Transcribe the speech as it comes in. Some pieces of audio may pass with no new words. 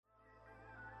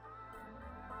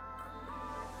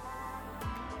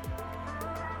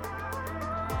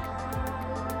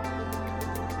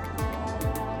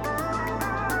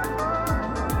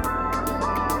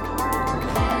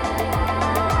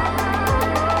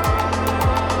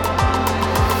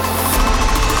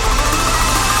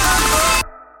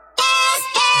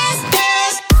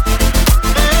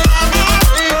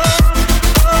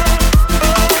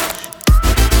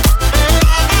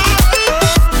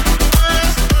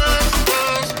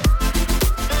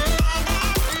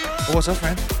Well, what's up,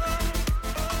 friend?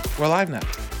 We're live now.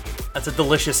 That's a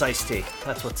delicious iced tea.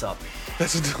 That's what's up.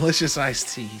 That's a delicious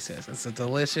iced tea, he says. It's a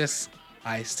delicious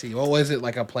iced tea. What was it,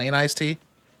 like a plain iced tea?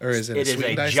 Or is it It is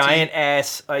a giant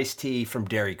ass iced tea from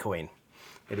Dairy Queen.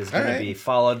 It is going to be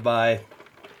followed by,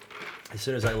 as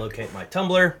soon as I locate my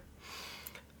tumbler,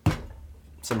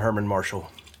 some Herman Marshall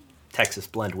Texas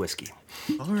blend whiskey.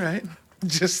 All right.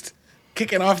 Just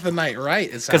kicking off the night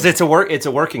right. Because it's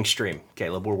a working stream,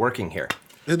 Caleb. We're working here.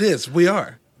 It is. We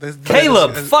are.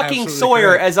 Caleb fucking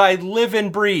Sawyer, correct. As I live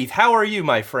and breathe. How are you,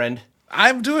 my friend?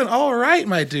 I'm doing all right,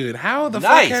 my dude. How the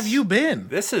fuck have you been?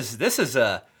 This is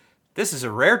a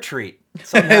rare treat.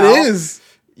 Somehow, it is.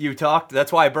 You talked.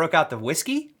 That's why I broke out the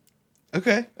whiskey.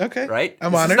 Okay. Right.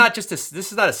 I'm honored. This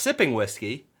is not a sipping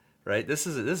whiskey. Right. This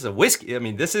is a whiskey. I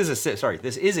mean, this is a sipping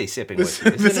whiskey.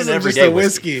 This isn't just a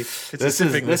whiskey. It's a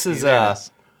sipping whiskey.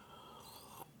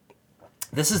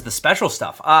 This is the special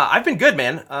stuff. I've been good,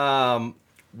 man.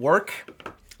 Work.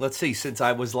 Let's see. Since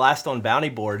I was last on Bounty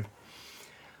Board,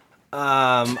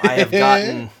 I've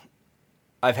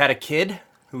had a kid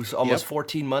who's almost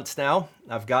 14 months now.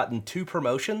 I've gotten 2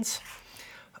 promotions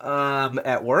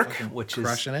at work, which is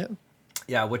crushing it.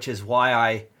 Yeah, which is why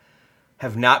I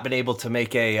have not been able to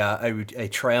make a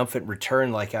triumphant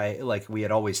return like we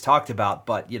had always talked about.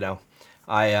 But you know,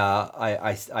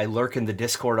 I lurk in the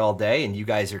Discord all day, and you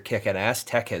guys are kicking ass.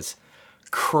 Tech has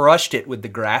crushed it with the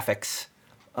graphics.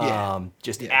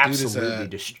 Absolutely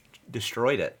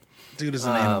destroyed it. Dude is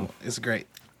an animal. It's great.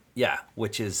 Yeah,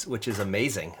 which is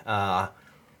amazing. I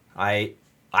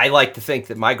like to think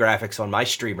that my graphics on my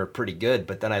stream are pretty good,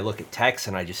 but then I look at Tech's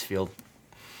and I just feel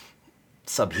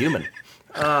subhuman.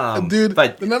 Dude,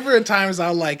 but the number of times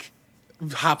I'll like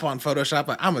hop on Photoshop,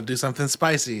 like I'm gonna do something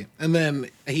spicy, and then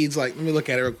he's like, "Let me look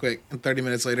at it real quick," and 30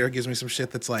 minutes later, he gives me some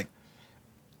shit that's like,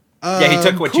 he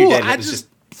took what cool. you did.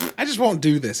 I just won't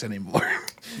do this anymore.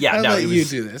 Yeah, I'll let you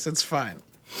do this. It's fine.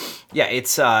 Yeah,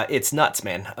 it's nuts,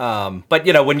 man. But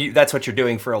you know, that's what you're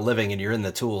doing for a living, and you're in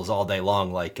the tools all day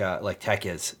long, like Tech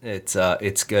is.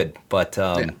 It's good. But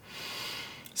so,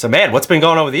 man, what's been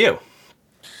going on with you?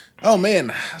 Oh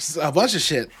man, a bunch of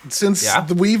shit. Since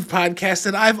we've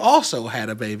podcasted, I've also had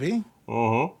a baby.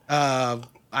 Mm-hmm.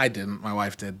 I didn't. My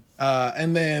wife did.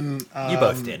 And then you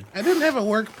both did. I didn't have a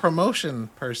work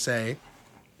promotion per se.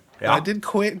 Yeah. I did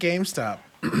quit GameStop,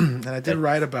 and I did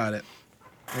write about it.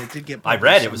 And it did get. I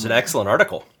read it was an excellent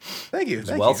article. Thank you. It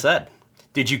was well said.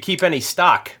 Did you keep any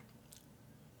stock?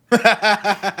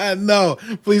 No,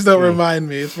 please don't remind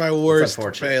me. It's my worst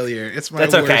failure. It's my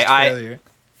worst failure.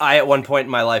 I at one point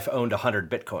in my life owned 100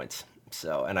 Bitcoins,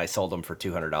 and I sold them for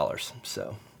 $200.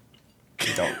 So,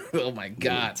 don't. Oh my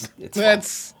God,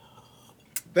 it's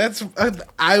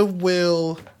I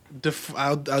will.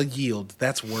 I'll yield.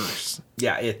 That's worse.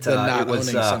 Yeah, than not owning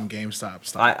some GameStop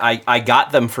stock. I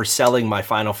got them for selling my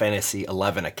Final Fantasy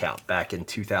 11 account back in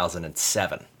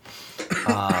 2007,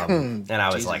 and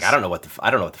I was like, I don't know what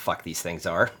the fuck these things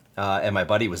are. And my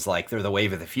buddy was like, they're the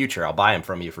wave of the future. I'll buy them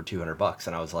from you for $200.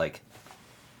 And I was like,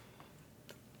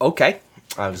 okay.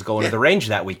 I was going to the range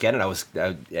that weekend,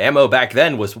 and ammo back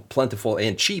then was plentiful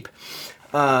and cheap.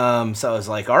 So I was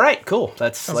like, all right, cool.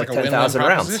 That's sounds like 10,000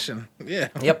 rounds. Yeah.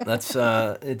 Yep, that's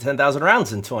 10,000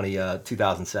 rounds in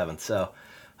 2007. So,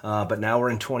 but now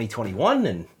we're in 2021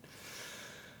 and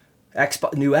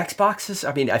new Xboxes.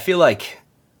 I mean, I feel like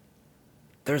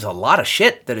there's a lot of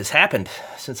shit that has happened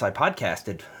since I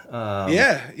podcasted.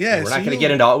 Yeah. We're not going to get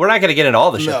into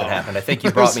all the shit that happened. I think you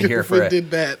brought me here for we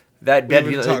did that. That'd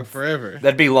be talk forever.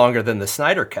 That'd be longer than the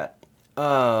Snyder Cut.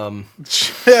 How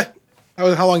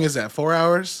long is that? 4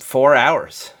 hours? 4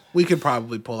 hours. We could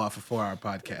probably pull off a 4-hour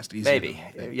podcast easily. Maybe.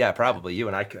 Yeah, probably. You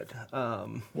and I could.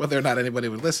 Whether or not anybody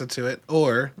would listen to it,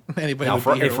 or anybody would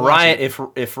be here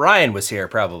if Ryan was here,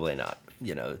 probably not.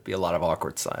 You know, it'd be a lot of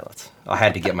awkward silence. I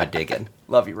had to get my dig in.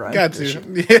 Love you, Ryan. Got to.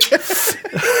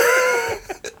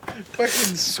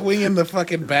 Fucking swinging the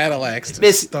fucking battle axe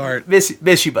to start.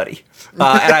 Miss you, buddy. And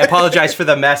I apologize for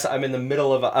the mess. I'm in the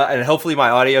middle of, and hopefully my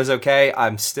audio's okay.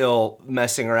 I'm still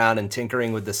messing around and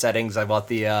tinkering with the settings. I bought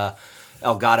the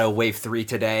Elgato Wave 3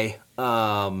 today,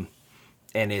 and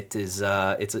it is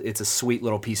it's a sweet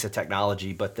little piece of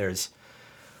technology. But there's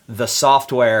the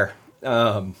software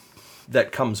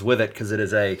that comes with it, because it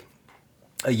is a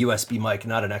USB mic,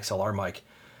 not an XLR mic.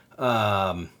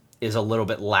 Is a little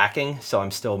bit lacking, so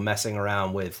I'm still messing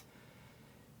around with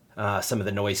some of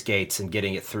the noise gates and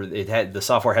getting it through. The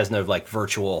software has no like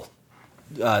virtual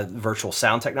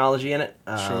sound technology in it.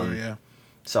 Sure, yeah.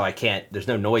 So I can't. There's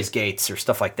no noise gates or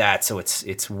stuff like that. So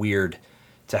it's weird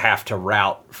to have to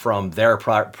route from their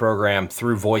program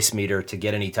through Voicemeeter to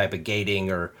get any type of gating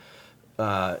or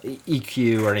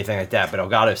EQ or anything like that, but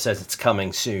Elgato says it's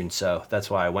coming soon, so that's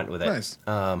why I went with it. Nice.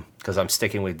 Because I'm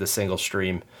sticking with the single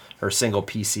stream or single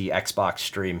PC Xbox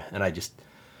stream, and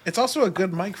it's also a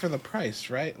good mic for the price,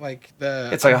 right? Like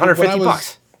it's like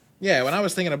 $150. Yeah, when I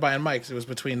was thinking of buying mics, it was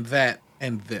between that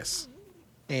and this.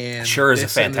 And sure is a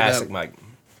fantastic mic.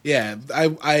 Yeah,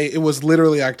 it was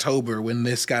literally October when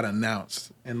this got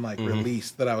announced and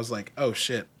released that I was like, oh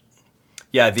shit.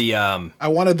 Yeah, I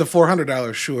wanted the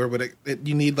 $400, sure, but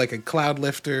you need like a cloud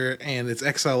lifter and it's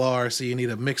XLR, so you need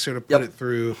a mixer to put it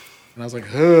through. And I was like,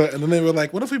 huh. And then they were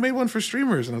like, what if we made one for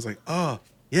streamers? And I was like, oh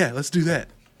yeah, let's do that.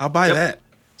 I'll buy that.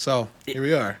 So here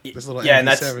we are. This little and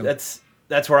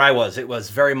that's where I was. It was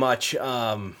very much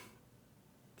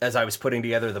as I was putting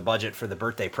together the budget for the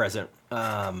birthday present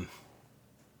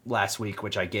last week,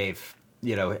 which I gave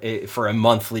for a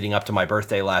month leading up to my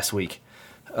birthday last week.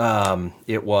 I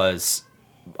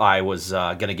was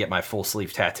going to get my full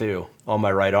sleeve tattoo on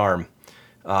my right arm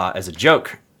as a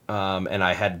joke. And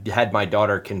I had my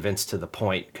daughter convinced to the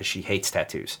point, because she hates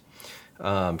tattoos.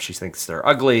 She thinks they're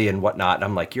ugly and whatnot. And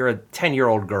I'm like, you're a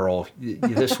 10-year-old girl.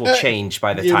 This will change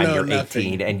by the time you're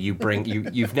 18. And you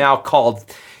have now called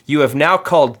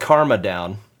karma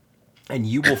down, and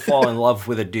you will fall in love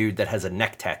with a dude that has a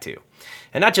neck tattoo.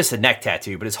 And not just a neck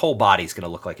tattoo, but his whole body's going to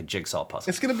look like a jigsaw puzzle.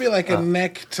 It's going to be like a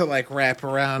neck to wrap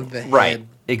around the head. Right,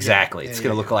 exactly. It's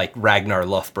going to look like Ragnar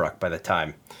Lothbrok by the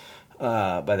time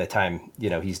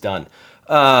he's done.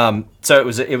 So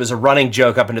it was a running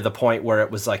joke up into the point where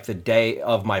it was like the day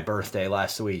of my birthday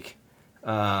last week,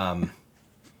 that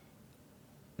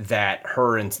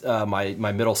her and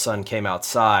my middle son came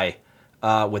outside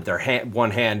with their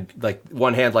one hand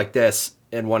like this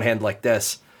and one hand like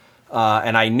this.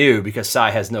 And I knew, because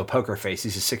Sai has no poker face,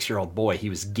 he's a 6-year-old boy, he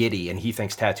was giddy, and he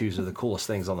thinks tattoos are the coolest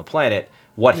things on the planet,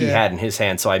 what he had in his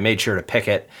hand, so I made sure to pick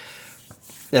it,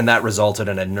 and that resulted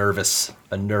in a nervous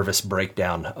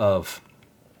breakdown of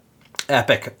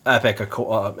epic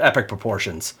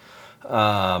proportions,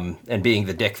 and being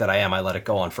the dick that I am, I let it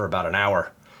go on for about an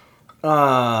hour,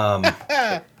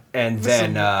 and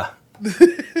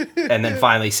then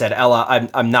finally said, Ella,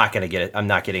 I'm not gonna get it. I'm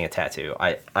not getting a tattoo.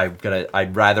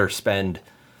 I'd rather spend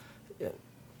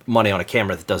money on a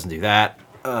camera that doesn't do that.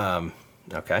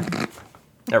 Okay,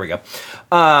 there we go.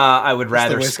 I would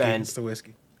rather spend. It's the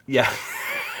whiskey. Yeah.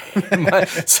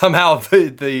 Somehow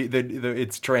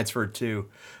it's transferred to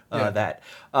that.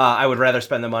 I would rather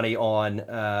spend the money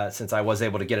on, since I was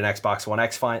able to get an Xbox One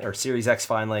X or Series X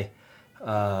finally.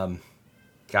 God,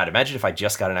 imagine if I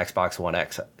just got an Xbox One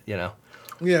X, Yeah,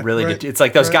 really right, good. It's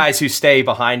like those guys who stay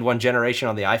behind one generation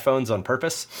on the iPhones on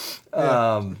purpose.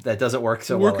 That doesn't work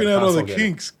so well. Working out all the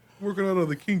kinks. Working out all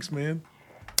the kinks, man.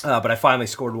 But I finally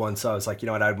scored one, so I was like, you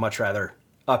know what, I'd much rather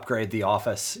upgrade the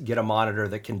office, get a monitor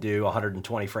that can do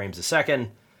 120 frames a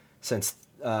second, since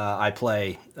I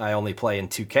only play in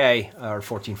 2K or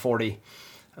 1440,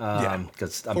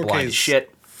 because I'm blind as shit.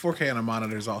 4K on a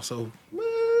monitor is also.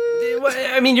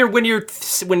 I mean, when you're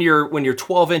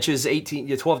 12 to 18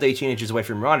 inches away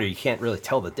from your monitor, you can't really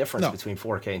tell the difference between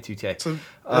 4K and 2K. So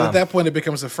at that point, it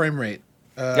becomes a frame rate.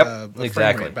 Exactly.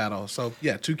 Frame rate battle. So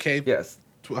 2K. Yes.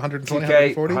 120,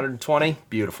 2K, 120,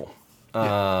 beautiful.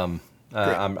 I'm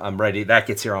ready. That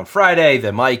gets here on Friday.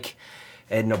 The mic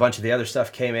and a bunch of the other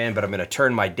stuff came in, but I'm going to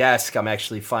turn my desk. I'm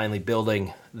actually finally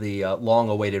building the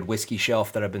long-awaited whiskey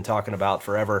shelf that I've been talking about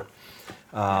forever.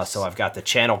 So I've got the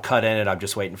channel cut in it. I'm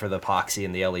just waiting for the epoxy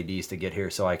and the LEDs to get here,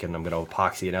 so I'm going to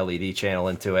epoxy an LED channel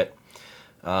into it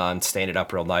and stain it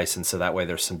up real nice, and so that way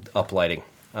there's some uplighting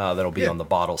that'll be on the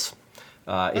bottles.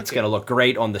 It's going to look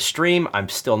great on the stream. I'm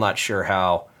still not sure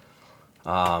how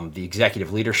the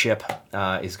executive leadership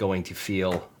is going to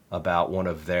feel about one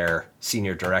of their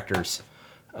senior directors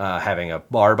having a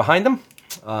bar behind them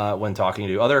when talking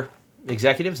to other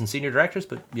executives and senior directors,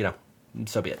 but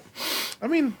so be it. I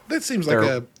mean, that seems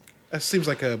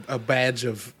like a badge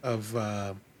of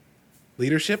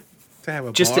leadership to have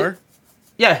a bar.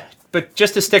 But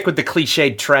just to stick with the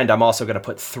cliched trend, I'm also going to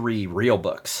put 3 real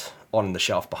books on the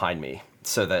shelf behind me,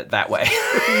 so that way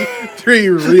 3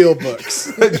 real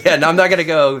books. Yeah, no, I'm not going to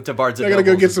go to Barnes and Noble. I'm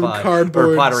going to go get some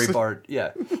cardboard or Pottery Barn.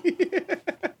 Yeah.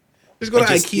 Just go to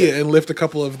IKEA and lift a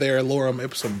couple of their Lorem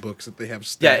Ipsum books that they have.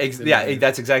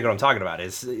 That's exactly what I'm talking about.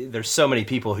 There's so many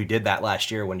people who did that last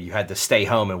year when you had to stay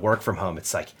home and work from home.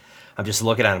 It's like, I'm just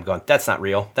looking at them going, that's not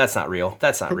real. That's not real.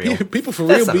 That's not real. People for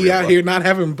real be out here not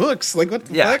having books. Like, what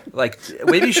the fuck? Like,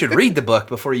 maybe you should read the book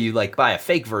before you buy a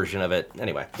fake version of it.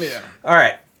 Anyway. Yeah. All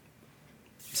right.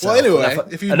 So, well, anyway,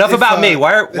 enough about me.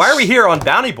 Why are we here on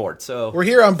Bounty Board? So we're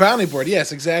here on Bounty Board.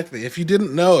 Yes, exactly. If you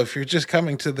didn't know, if you're just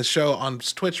coming to the show on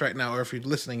Twitch right now, or if you're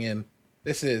listening in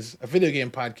This is a video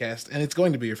game podcast, and it's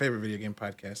going to be your favorite video game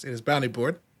podcast. It is Bounty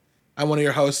Board. I'm one of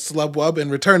your hosts, Lubwub, and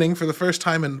returning for the first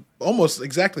time in almost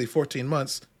exactly 14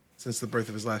 months since the birth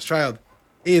of his last child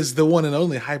is the one and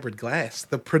only Hybrid Glass,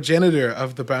 the progenitor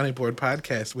of the Bounty Board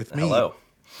podcast with me. Hello.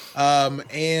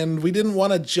 And we didn't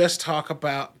want to just talk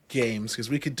about games because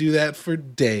we could do that for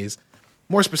days.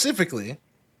 More specifically,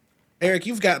 Eric,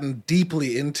 you've gotten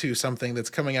deeply into something that's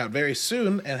coming out very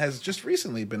soon and has just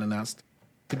recently been announced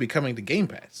to be coming to Game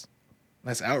Pass.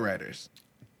 That's Outriders.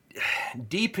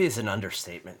 Deep is an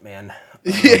understatement, man. How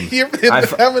many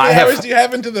hours do you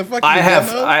have into the fucking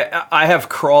demo? I have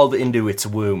crawled into its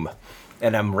womb,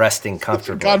 and I'm resting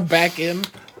comfortably. Gone back in.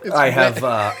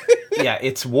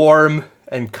 It's warm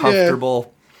and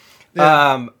comfortable.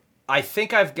 Yeah. I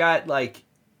think I've got like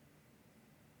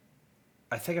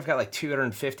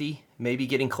 250, maybe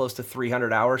getting close to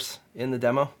 300 hours in the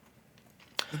demo.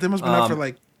 The demo's been out for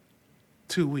like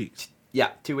 2 weeks.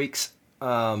 Yeah, 2 weeks.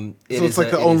 So it's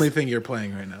like the only thing you're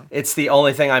playing right now. It's the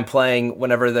only thing I'm playing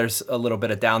whenever there's a little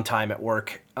bit of downtime at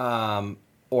work,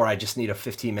 or I just need a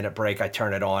 15-minute break. I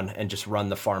turn it on and just run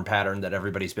the farm pattern that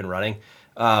everybody's been running.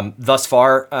 Thus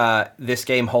far, this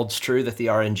game holds true that the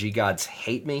RNG gods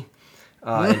hate me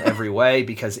in every way,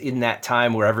 because in that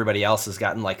time where everybody else has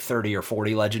gotten like 30 or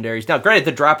 40 legendaries. Now, granted,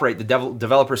 the drop rate, the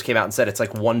developers came out and said it's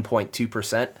like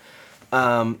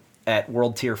 1.2%. At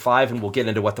World Tier 5, and we'll get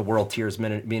into what the World Tiers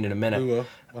mean in a minute. We will.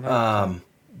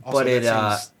 But it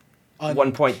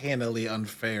 1 point uncannily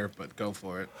unfair, but go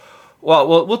for it.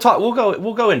 Well, we'll talk.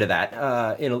 We'll go into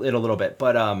that in a little bit.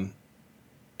 But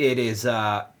it is.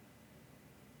 I've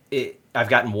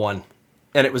gotten one,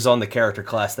 and it was on the character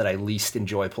class that I least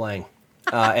enjoy playing.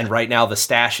 And right now the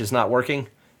stash is not working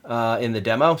in the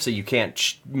demo, so you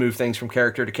can't move things from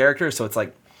character to character. So it's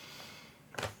like.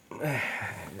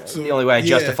 So, the only way I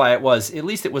justify it was, at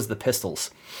least it was the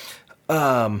pistols.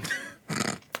 Sure.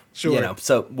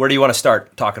 So where do you want to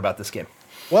start talking about this game?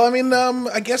 Well, I mean,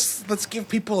 I guess let's give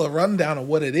people a rundown of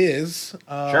what it is.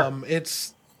 Sure.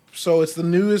 It's the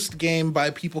newest game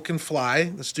by People Can Fly,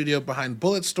 the studio behind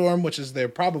Bulletstorm, which is their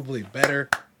probably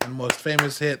better and most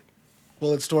famous hit.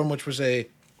 Bulletstorm, which was a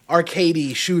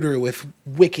arcadey shooter with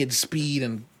wicked speed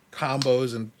and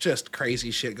combos and just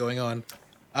crazy shit going on.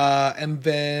 And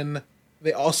then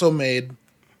they also made,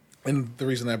 and the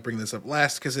reason I bring this up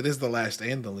last, because it is the last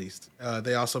and the least,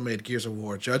 they also made Gears of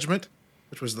War Judgment,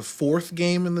 which was the fourth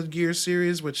game in the Gears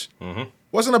series, which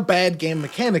wasn't a bad game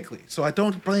mechanically, so I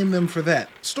don't blame them for that.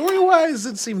 Story-wise,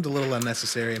 it seemed a little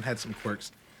unnecessary and had some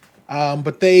quirks.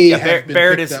 But they have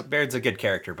been picked up. Baird's a good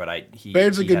character, but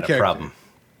Baird's a good had a character. problem.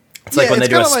 It's like when they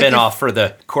do a spin-off for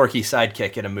the quirky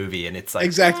sidekick in a movie, and it's like...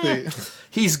 Exactly.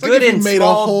 He's good in made a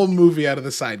whole movie out of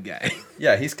the side guy.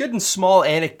 Yeah, he's good in small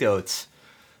anecdotes,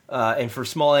 and for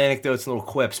small anecdotes and little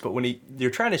quips, but when you're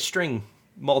trying to string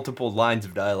multiple lines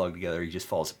of dialogue together, he just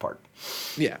falls apart.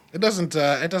 Yeah, it doesn't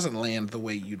land the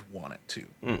way you'd want it to.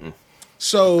 Mm-mm.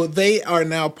 So they are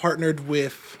now partnered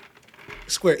with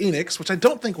Square Enix, which I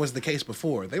don't think was the case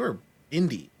before. They were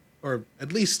indie, or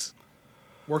at least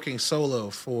working solo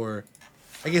for,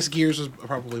 I guess Gears was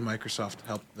probably Microsoft to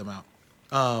help them out.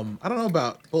 I don't know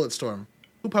about Bulletstorm.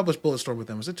 Who published Bulletstorm with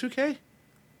them? Was it 2K?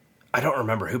 I don't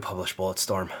remember who published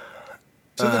Bulletstorm.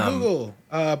 To the Google.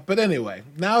 But anyway,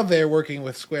 now they're working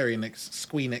with Square Enix,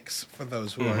 Squeenix, for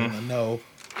those who are in the know,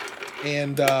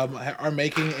 and are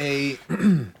making a...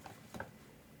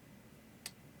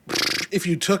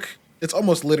 It's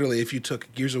almost literally if you took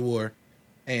Gears of War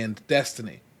and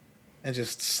Destiny and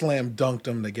just slam dunked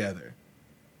them together.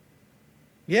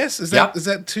 Yes? Is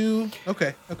that too...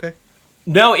 Okay.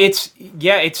 No, it's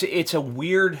a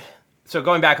weird... So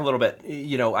going back a little bit,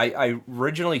 I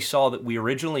originally saw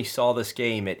this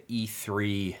game at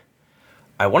E3,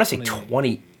 I want to say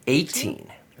 2018.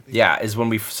 Yeah, is when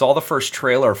we saw the first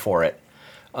trailer for it.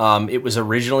 It was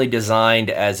originally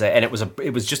designed and it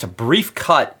was just a brief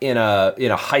cut in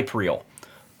a hype reel.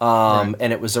 Right.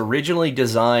 And it was originally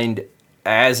designed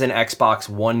as an Xbox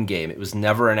One game. It was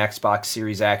never an Xbox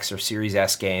Series X or Series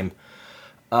S game.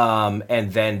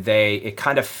 And then it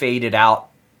kind of faded out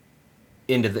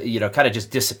into the, kind of just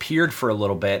disappeared for a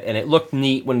little bit. And it looked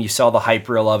neat when you saw the hype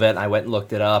reel of it. And I went and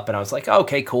looked it up and I was like, oh,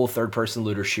 okay, cool. Third person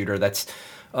looter shooter. That's,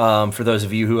 for those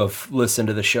of you who have listened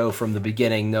to the show from the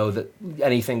beginning, know that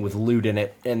anything with loot in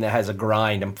it and that has a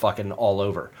grind, I'm fucking all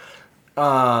over.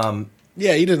 Yeah,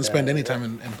 you didn't spend any time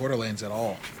in Borderlands at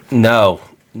all. No,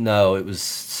 it was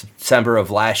September of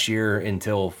last year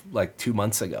until like 2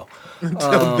 months ago.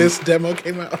 Until this demo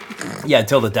came out? Yeah,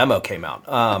 until the demo came out.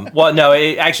 Well, no,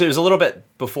 it was a little bit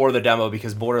before the demo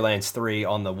because Borderlands 3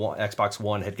 on the Xbox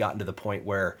One had gotten to the point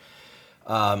where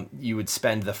you would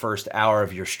spend the first hour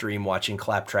of your stream watching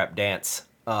Claptrap dance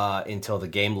until the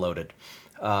game loaded.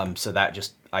 So that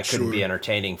just, I couldn't be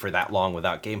entertaining for that long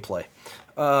without gameplay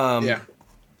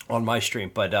on my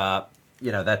stream. But,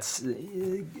 that's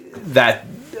that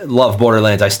love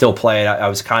Borderlands. I still play it. I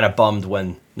was kind of bummed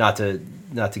when, not to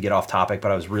get off topic,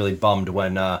 but I was really bummed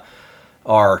when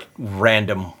our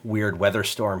random weird weather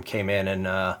storm came in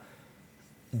and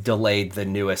delayed the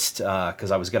newest,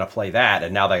 because I was going to play that,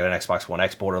 and now they got an Xbox One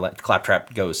X. Borderlands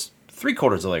Claptrap goes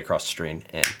 3/4 of the way across the screen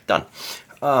and done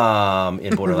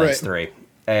in Borderlands 3.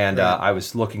 And I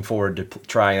was looking forward to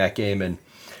trying that game in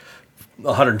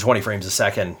 120 frames a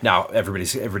second. Now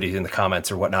everybody's in the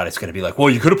comments or whatnot, it's going to be like, well,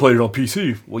 you could have played it on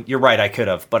PC. Well, you're right, I could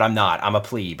have, but I'm not. I'm a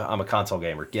plebe. I'm a console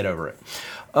gamer. Get over it.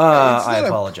 I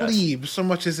apologize. It's not a plebe so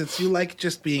much as it's you like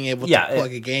just being able to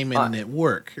plug a game in and it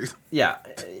work.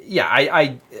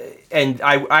 I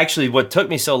actually, what took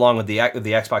me so long with the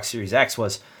Xbox Series X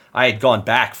was I had gone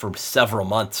back for several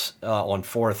months on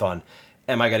forth on,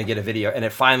 am I going to get a video? And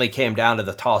it finally came down to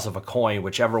the toss of a coin,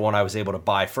 whichever one I was able to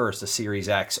buy first, a Series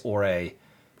X or a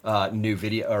new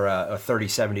video or a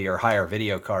 3070 or higher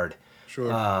video card.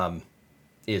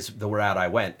 Is the route I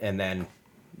went. And then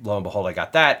lo and behold, I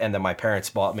got that. And then my parents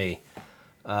bought me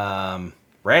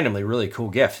randomly really cool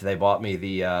gift. They bought me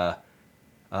the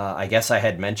I guess I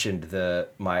had mentioned the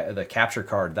capture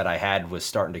card that I had was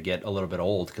starting to get a little bit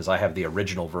old because I have the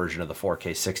original version of the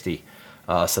 4K 60.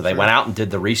 So they went out and did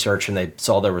the research, and they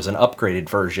saw there was an upgraded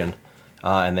version,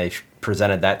 and they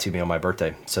presented that to me on my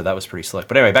birthday. So that was pretty slick.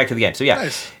 But anyway, back to the game. So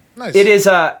nice. It is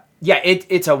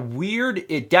it's a weird.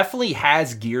 It definitely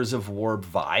has Gears of War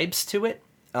vibes to it.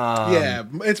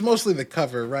 It's mostly the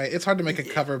cover, right? It's hard to make a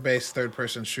cover-based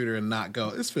third-person shooter and not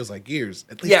go, this feels like Gears.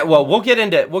 At least well, we'll get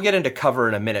into cover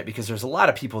in a minute because there's a lot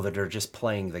of people that are just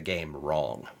playing the game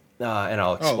wrong. And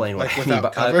I'll explain what I mean by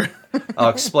cover? I'll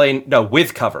explain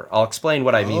with cover. I'll explain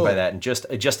what I mean by that in just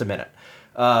a minute.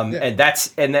 And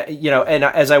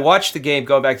as I watched the game,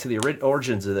 going back to the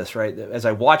origins of this, right? As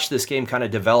I watched this game kind of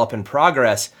develop and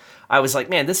progress, I was like,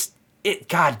 man,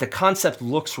 the concept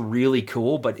looks really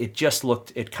cool, but it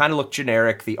kind of looked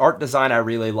generic. The art design I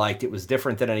really liked. It was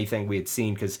different than anything we had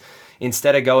seen because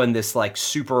instead of going this like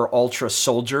super ultra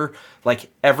soldier, like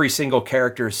every single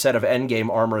character's set of endgame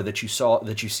armor that you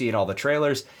see in all the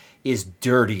trailers is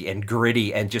dirty and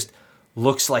gritty and just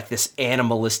looks like this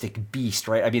animalistic beast,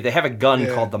 right? I mean, they have a gun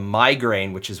called the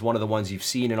Migraine, which is one of the ones you've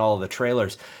seen in all of the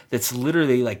trailers, that's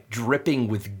literally like dripping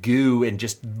with goo and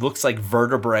just looks like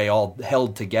vertebrae all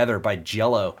held together by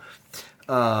Jell-O.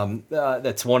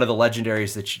 That's one of the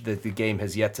legendaries that the game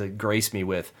has yet to grace me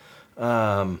with.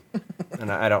 And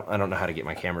I don't know how to get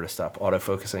my camera to stop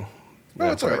autofocusing.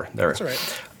 No, it's all right. That's all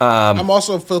right. I'm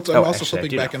also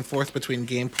flipping back and forth between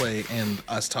gameplay and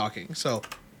us talking, so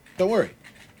don't worry.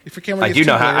 If your camera I do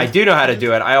know how to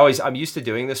do it. I'm used to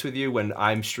doing this with you when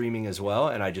I'm streaming as well,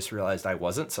 and I just realized I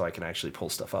wasn't, so I can actually pull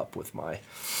stuff up with my.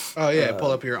 Oh yeah,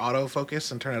 pull up your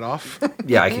autofocus and turn it off.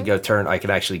 Yeah, I can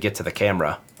actually get to the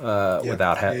camera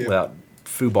without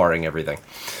foobarring everything.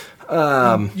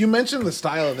 You mentioned the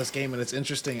style of this game, and it's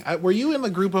interesting. Were you in the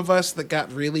group of us that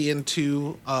got really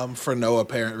into, for no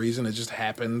apparent reason, it just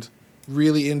happened,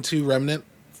 really into Remnant?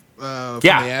 From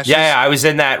the Ashes? I was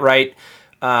in that right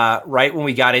when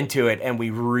we got into it, and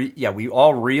we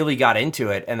all really got into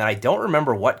it, and then I don't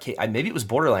remember what came. Maybe it was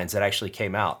Borderlands that actually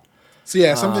came out.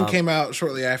 So something came out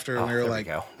shortly after, and we were like,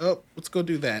 let's go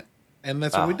do that, and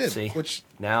that's what we did. See? Which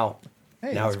now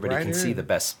everybody can see the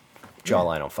best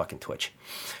jawline on fucking Twitch.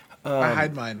 I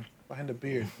hide mine behind a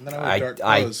beard, and then I wear dark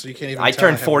clothes, so you can't even. I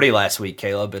turned 40 last week,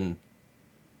 Caleb, and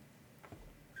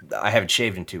I haven't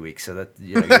shaved in 2 weeks, so that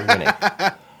you're winning.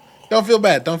 Don't feel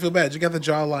bad. You got the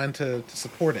jawline to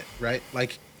support it, right?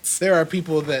 Like there are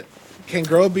people that can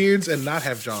grow beards and not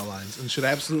have jawlines, and should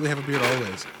absolutely have a beard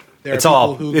always. It's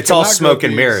all smoke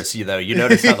and mirrors, you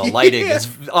notice how the lighting is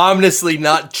ominously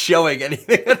not showing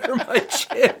anything under my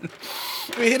chin.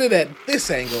 If we hit it at this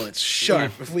angle, it's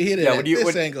sharp. If we hit it at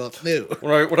this angle, it's new.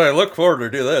 When I look forward to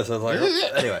do this, I was like,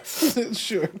 anyway.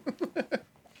 Sure.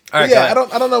 All right, I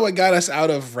don't know what got us out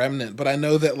of Remnant, but I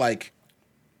know that like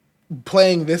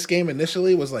playing this game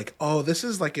initially was like, oh, this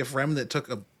is like if Remnant took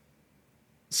a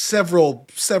several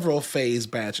phase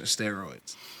batch of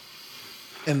steroids,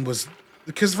 and was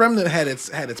because Remnant had its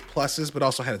pluses, but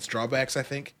also had its drawbacks. I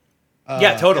think.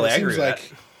 Totally. I agree with that.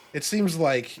 It seems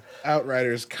like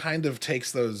Outriders kind of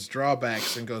takes those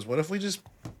drawbacks and goes, what if we just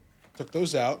took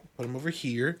those out, put them over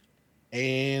here,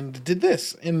 and did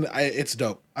this? And it's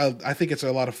dope. I think it's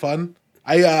a lot of fun.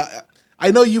 I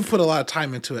know you've put a lot of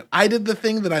time into it. I did the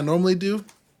thing that I normally do,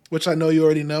 which I know you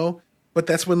already know. but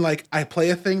that's when like I play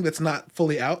a thing that's not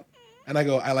fully out, and I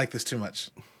go, I like this too much.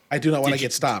 I do not want to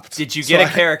get stopped. Did you get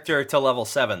a character to level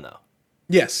 7 though?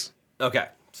 Yes. Okay,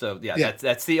 so yeah.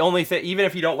 That's the only thing. Even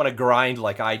if you don't want to grind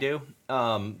like I do,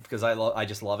 because I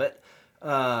just love it.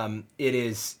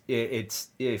 It's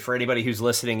for anybody who's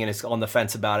listening and is on the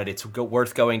fence about it. It's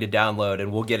worth going to download,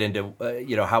 and we'll get into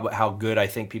how good I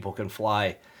think People Can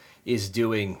Fly is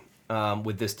doing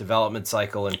with this development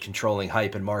cycle and controlling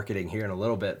hype and marketing here in a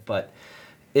little bit. But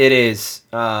it is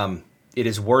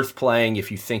worth playing if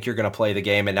you think you're going to play the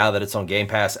game. And now that it's on Game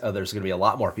Pass, there's going to be a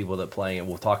lot more people that are playing it.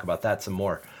 We'll talk about that some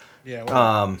more. Yeah,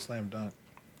 well, slam dunk.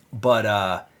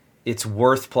 But it's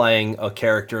worth playing a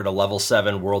character at a level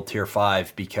 7 world tier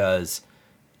 5 because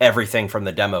everything from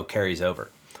the demo carries over.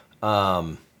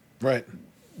 Right.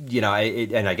 And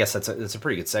I guess that's a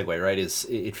pretty good segue, right?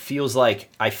 It feels like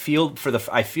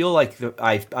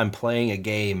I'm playing a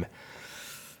game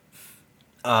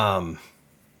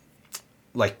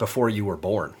like before you were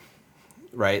born.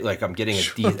 Right? Like I'm getting a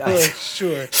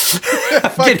Sure.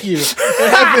 Fuck you.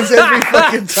 It happens every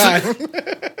fucking time.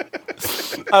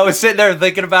 I was sitting there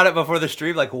thinking about it before the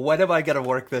stream, like, when am I going to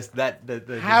work this?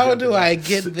 How do I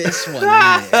get this one?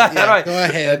 Yeah, go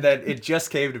ahead. And then it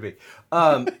just came to me.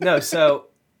 So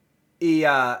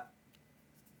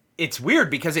it's weird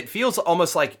because it feels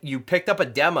almost like you picked up a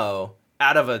demo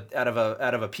out of a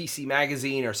PC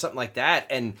magazine or something like that,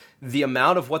 and the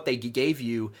amount of what they gave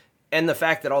you and the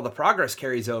fact that all the progress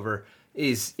carries over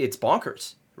it's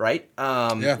bonkers. Right?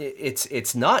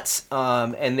 It's nuts.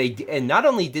 And not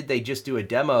only did they just do a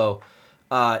demo,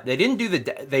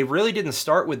 they really didn't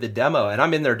start with the demo. And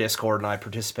I'm in their Discord and I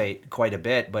participate quite a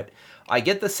bit, but I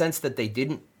get the sense that they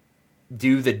didn't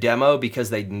do the demo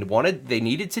because they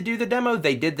needed to do the demo.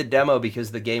 They did the demo because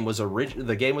the game was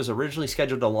originally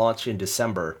scheduled to launch in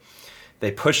December. They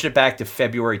pushed it back to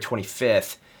February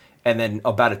 25th, and then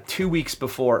about 2 weeks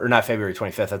before, or not February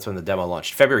 25th, that's when the demo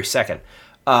launched, February 2nd.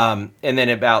 And then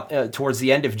about towards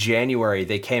the end of January,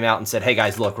 they came out and said, "Hey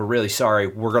guys, look, we're really sorry.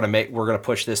 We're gonna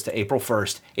push this to April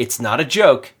 1st. It's not a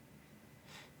joke,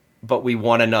 but we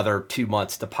want another 2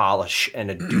 months to polish and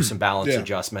to do some balance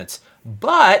adjustments."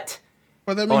 But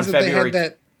that means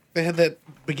that they had that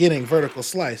beginning vertical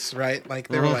slice, right? Like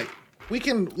they were like, "We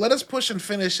can let us push and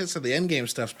finish it so the end game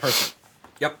stuff's perfect."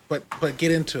 Yep. But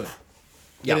get into it.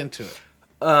 Get into it.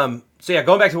 So yeah,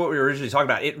 going back to what we were originally talking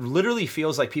about, it literally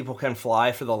feels like People Can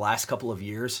Fly for the last couple of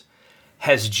years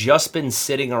has just been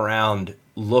sitting around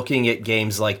looking at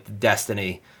games like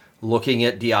Destiny, looking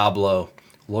at Diablo,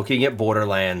 looking at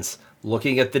Borderlands,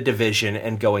 looking at The Division,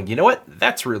 and going, you know what?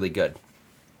 That's really good.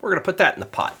 We're going to put that in the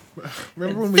pot.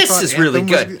 Remember when we thought is really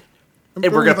good. And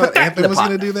we're going to put that in the pot. Anthem was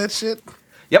going to do that shit?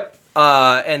 Yep.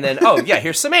 And then,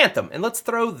 here's some Anthem, and let's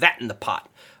throw that in the pot.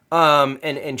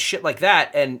 And shit like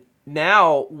that. And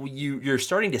now you're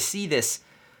starting to see this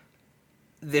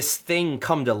thing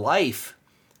come to life,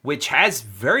 which has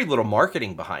very little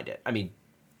marketing behind it. I mean,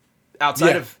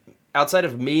 outside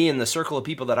of me and the circle of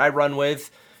people that I run with,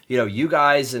 you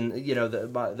guys and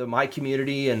my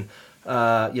community and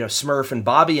Smurf and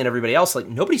Bobby and everybody else, like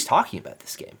nobody's talking about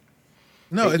this game.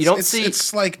 No,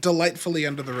 it's like delightfully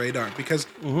under the radar because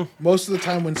most of the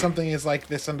time when something is like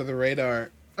this under the radar,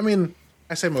 I mean,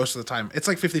 I say most of the time, it's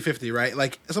like 50-50, right?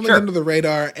 Like something's under the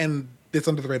radar and it's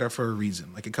under the radar for a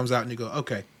reason. Like it comes out and you go,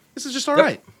 okay, this is just all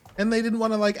right. And they didn't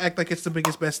want to like act like it's the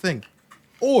biggest, best thing.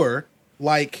 Or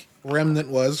like Remnant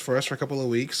was for us for a couple of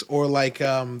weeks, or like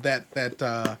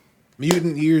that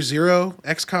Mutant Year Zero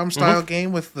XCOM style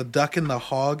game with the duck and the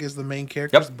hog as the main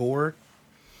characters, boar.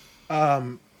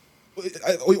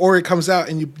 Or it comes out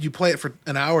and you play it for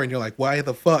an hour and you're like, why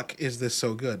the fuck is this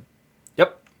so good?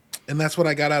 Yep. And that's what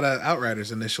I got out of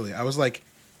Outriders initially. I was like,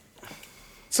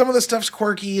 some of the stuff's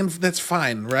quirky and that's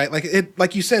fine, right?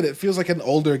 Like you said, it feels like an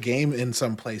older game in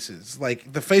some places.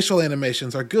 Like the facial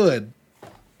animations are good,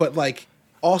 but like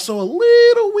also a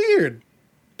little weird.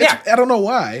 I don't know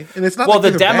why, and it's not. Well,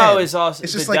 like the demo bad. is also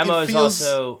it's just the like demo it feels, is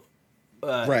also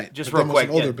right. Just the real quick,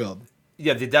 an older build.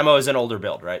 Yeah, the demo is an older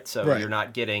build, right? So you're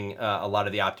not getting a lot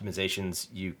of the optimizations.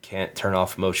 You can't turn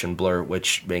off motion blur,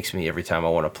 which makes me every time I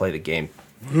want to play the game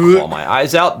claw my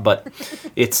eyes out. But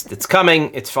it's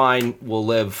coming. It's fine. We'll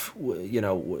live.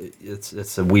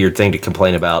 It's a weird thing to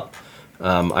complain about.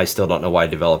 I still don't know why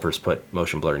developers put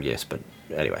motion blur in games, but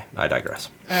anyway, I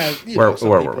digress. Where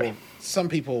were we? Some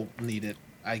people need it,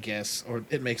 I guess, or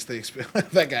it makes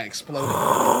that guy explode.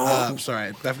 I'm sorry,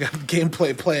 I've got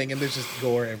gameplay playing and there's just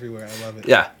gore everywhere. I love it.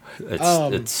 Yeah,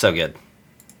 it's so good.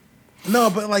 No,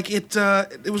 but like it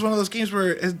was one of those games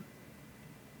where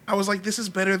I was like, this is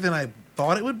better than I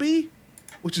thought it would be,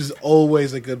 which is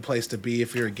always a good place to be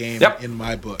if you're a game in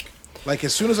my book. Like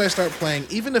as soon as I start playing,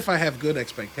 even if I have good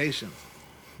expectations,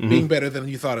 being better than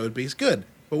you thought it would be is good.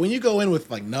 But when you go in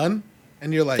with like none,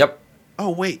 and you're like, Yep.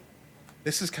 oh wait,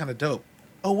 this is kind of dope.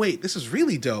 Oh wait, this is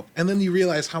really dope. And then you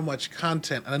realize how much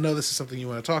content, and I know this is something you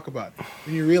want to talk about,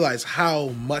 when you realize how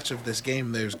much of this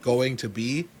game there's going to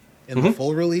be in the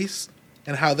full release,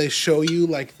 and how they show you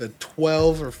like the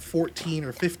 12 or 14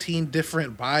 or 15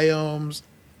 different biomes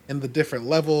and the different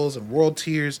levels and world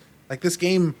tiers. Like this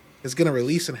game is going to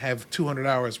release and have 200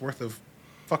 hours worth of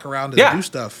fuck around and do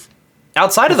stuff.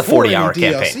 Outside of the 40-hour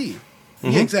campaign.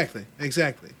 Yeah, exactly.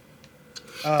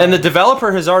 And the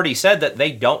developer has already said that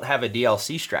they don't have a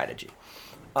DLC strategy.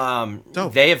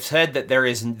 They have said that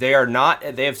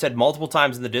they have said multiple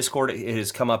times in the Discord, it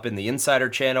has come up in the Insider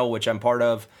channel, which I'm part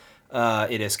of.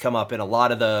 It has come up in a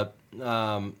lot of the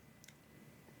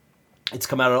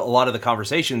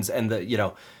conversations, and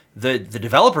the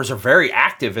developers are very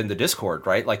active in the Discord,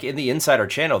 right? Like in the Insider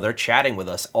channel, they're chatting with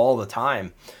us all the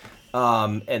time.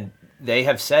 And they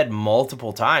have said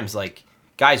multiple times, like,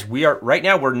 guys, right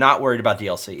now we're not worried about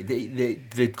DLC.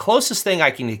 The closest thing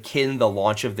I can akin the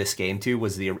launch of this game to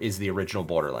is the original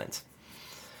Borderlands.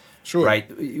 Sure. Right.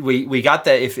 We got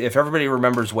that. If everybody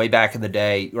remembers way back in the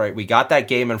day, right? We got that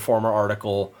Game Informer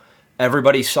article.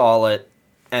 Everybody saw it,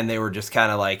 and they were just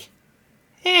kind of like,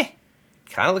 kind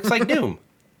of looks like Doom.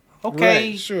 Okay.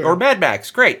 Right, sure. Or Mad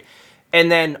Max. Great.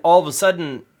 And then all of a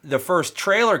sudden, the first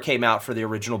trailer came out for the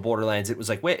original Borderlands. It was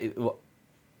like, wait,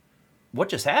 what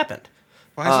just happened?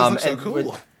 Why does this look so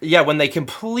cool? When they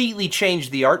completely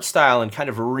changed the art style and kind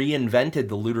of reinvented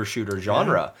the looter shooter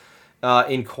genre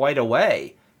in quite a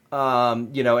way.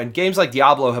 And games like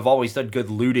Diablo have always done good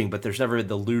looting, but there's never been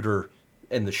the looter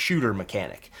and the shooter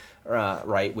mechanic,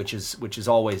 right? Which is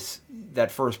always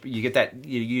that first. You get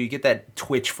that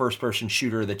Twitch first person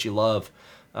shooter that you love.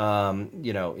 In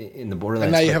the Borderlands.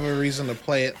 And now you have a reason to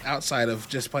play it outside of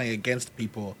just playing against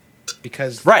people,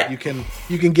 because you can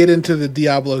get into the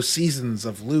Diablo seasons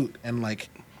of loot and like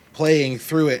playing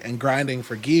through it and grinding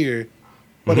for gear,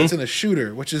 but it's in a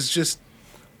shooter, which is just,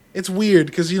 it's weird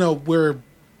because we're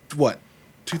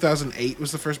 2008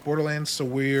 was the first Borderlands, so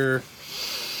we're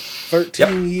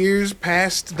 13 years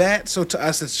past that. So to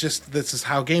us, it's just, this is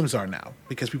how games are now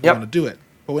because people want to do it.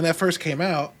 But when that first came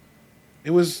out, it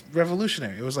was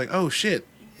revolutionary. It was like, oh shit.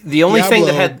 The only Diablo, thing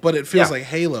that had, but it feels like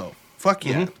Halo. Fuck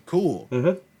yeah, cool.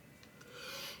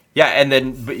 Yeah, and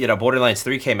then Borderlands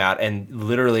 3 came out, and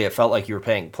literally it felt like you were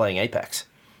playing Apex.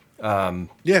 Sliding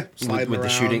with around,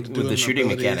 the shooting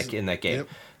mechanic in that game.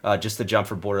 Just the jump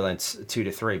from Borderlands 2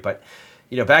 to 3. But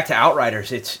back to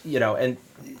Outriders, it's and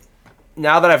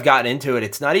now that I've gotten into it,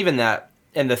 it's not even that.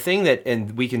 And the thing that,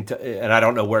 and we can, and I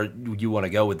don't know where you want to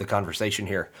go with the conversation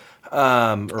here,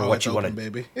 what you want to,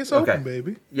 baby. It's open,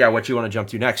 baby. Yeah, what you want to jump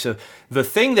to next. So the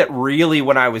thing that really,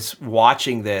 when I was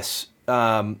watching this,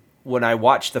 when I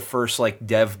watched the first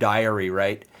dev diary,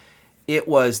 right, it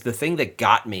was the thing that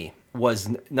got me was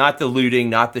not the looting,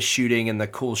 not the shooting and the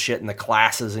cool shit and the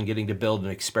classes and getting to build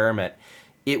and experiment.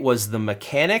 It was the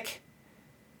mechanic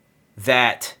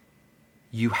that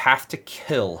you have to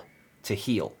kill to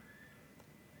heal.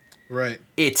 Right.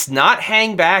 It's not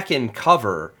hang back and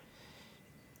cover.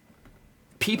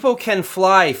 People Can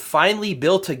Fly finally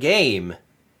built a game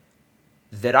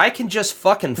that I can just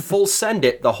fucking full send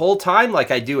it the whole time like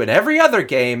I do in every other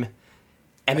game.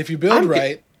 And if you build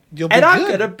right, you'll be good. And I'm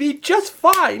going to be just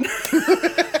fine.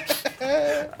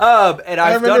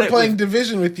 I remember playing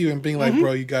Division with you and being like,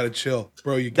 bro, you got to chill.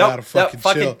 Bro, you got to fucking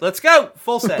chill. Let's go.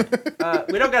 Full send.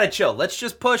 We don't got to chill. Let's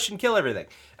just push and kill everything.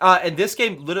 And this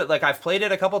game, literally, I've played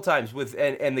it a couple times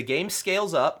and the game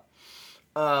scales up,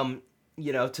 to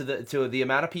the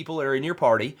amount of people that are in your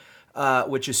party,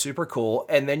 which is super cool.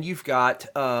 And then you've got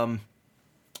some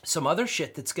other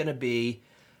shit that's going to be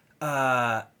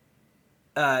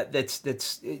that's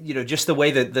just the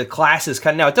way that the classes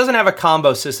kind of, now it doesn't have a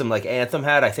combo system like Anthem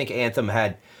had. I think Anthem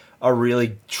had a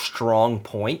really strong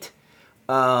point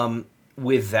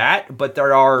with that, but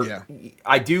there are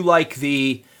I do like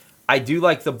the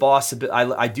boss.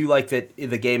 I do like that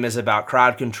the game is about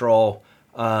crowd control.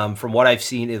 From what I've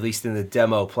seen, at least in the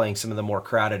demo, playing some of the more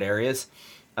crowded areas,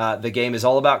 the game is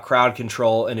all about crowd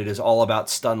control, and it is all about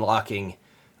stun locking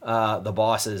the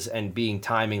bosses and being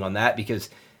timing on that, because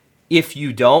if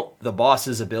you don't, the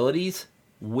boss's abilities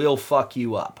will fuck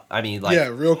you up. I mean,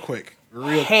 real quick.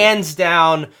 Hands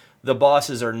down, the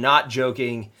bosses are not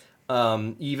joking.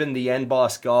 Even the end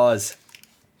boss Gauze,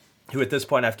 who at this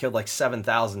point I've killed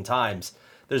 7,000 times.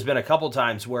 There's been a couple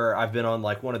times where I've been on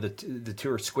one of the two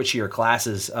squishier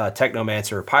classes,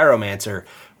 Technomancer or Pyromancer,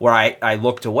 where I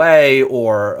looked away,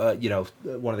 or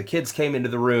one of the kids came into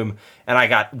the room and I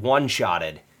got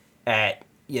one-shotted. at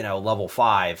level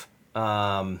 5,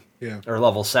 Yeah. or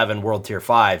level 7 World Tier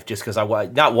 5, just because I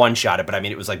not one shot it, but I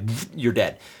mean it was like you're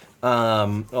dead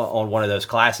on one of those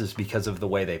classes because of the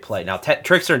way they play. Now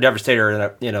Trickster and Devastator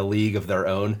are in a league of their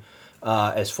own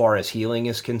as far as healing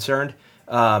is concerned.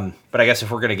 But I guess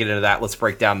if we're gonna get into that, let's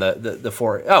break down the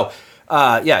four.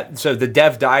 Yeah. So the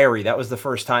Dev Diary, that was the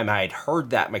first time I had heard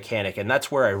that mechanic, and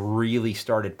that's where I really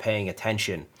started paying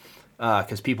attention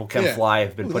because People Can Fly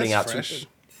have been putting out fresh.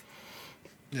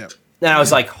 Yeah. And I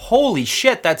was like, holy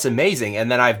shit, that's amazing.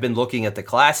 And then I've been looking at the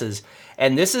classes,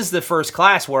 and this is the first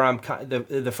class where I'm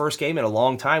the first game in a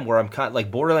long time where I'm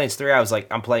like Borderlands 3. I was like,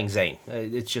 I'm playing Zane.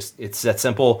 It's that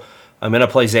simple. I'm gonna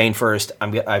play Zane first.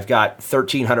 I've got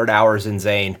 1,300 hours in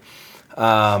Zane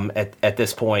at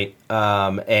this point,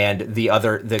 and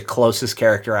the closest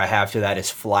character I have to that is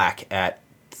Flack at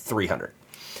 300.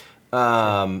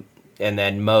 And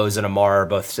then Mose and Amar are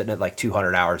both sitting at like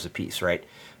 200 hours apiece, right?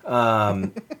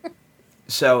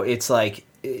 So it's like,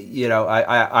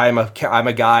 I'm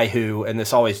a guy who, and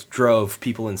this always drove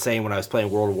people insane when I was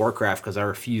playing World of Warcraft because I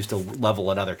refused to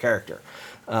level another character.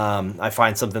 I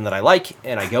find something that I like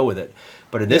and I go with it.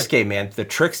 But in this game, man, the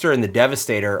Trickster and the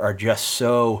Devastator are just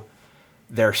so,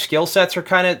 their skill sets are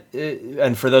kind of,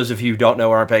 and for those of you who don't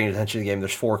know or aren't paying attention to the game,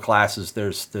 there's 4 classes.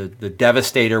 There's the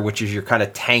Devastator, which is your kind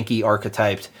of tanky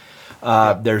archetyped.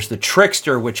 There's the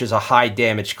Trickster, which is a high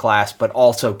damage class, but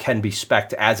also can be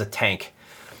spec'd as a tank.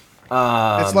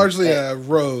 It's largely a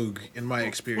rogue in my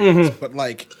experience, but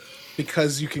like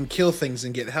because you can kill things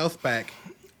and get health back,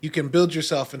 you can build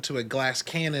yourself into a glass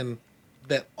cannon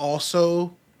that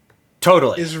also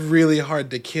totally is really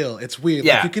hard to kill. It's weird.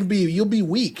 Yeah. Like you'll be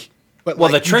weak, but well,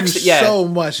 like the Trickster, you do so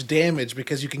much damage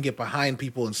because you can get behind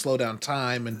people and slow down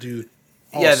time and do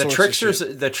all the sorts Trickster's of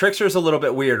shit. the Trickster's a little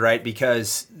bit weird, right?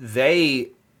 Because they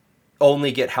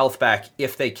only get health back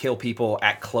if they kill people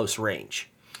at close range.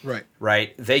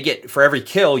 Right. They get, for every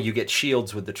kill, you get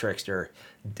shields with the Trickster.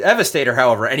 Devastator,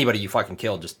 however, anybody you fucking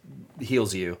kill just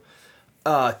heals you.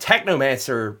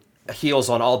 Technomancer heals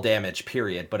on all damage,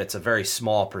 period, but it's a very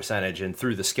small percentage, and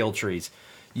through the skill trees,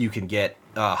 you can get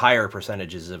higher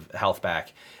percentages of health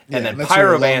back. And then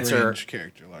Pyromancer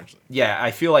character largely. Yeah,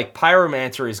 I feel like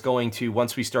Pyromancer is going to,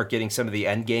 once we start getting some of the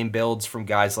end game builds from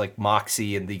guys like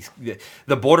Moxie and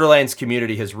the Borderlands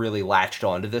community has really latched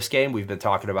onto this game. We've been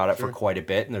talking about it for quite a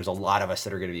bit, and there's a lot of us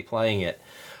that are going to be playing it.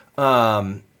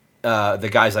 The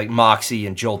guys like Moxie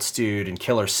and Jolt Dude and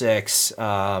Killer Six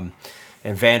and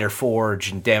Vander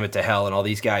Forge and Damn It to Hell and all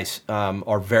these guys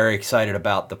are very excited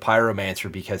about the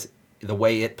Pyromancer because the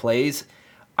way it plays,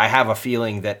 I have a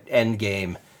feeling that end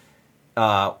game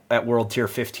at World Tier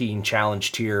 15,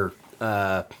 Challenge Tier,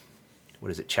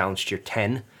 Challenge Tier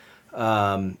 10,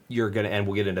 you're gonna, and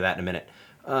we'll get into that in a minute.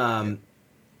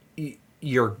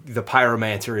 The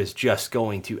Pyromancer is just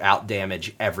going to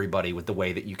outdamage everybody with the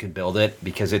way that you can build it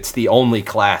because it's the only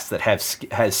class that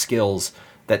has skills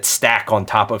that stack on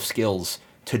top of skills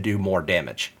to do more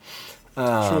damage.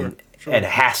 Sure.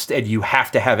 And you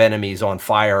have to have enemies on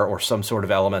fire or some sort of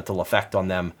elemental effect on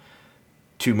them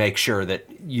to make sure that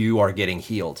you are getting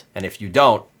healed. And if you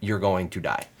don't, you're going to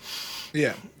die.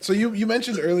 Yeah. So you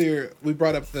mentioned earlier, we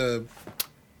brought up the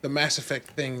Mass Effect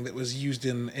thing that was used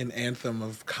in Anthem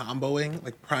of comboing,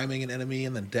 like priming an enemy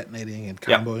and then detonating and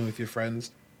comboing with your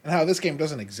friends. And how this game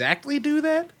doesn't exactly do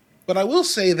that. But I will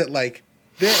say that, like,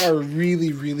 there are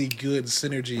really, really good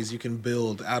synergies you can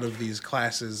build out of these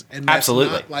classes. And that's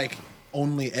not, like,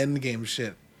 only endgame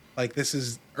shit. Like, this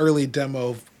is early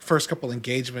demo, first couple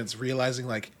engagements, realizing,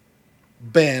 like,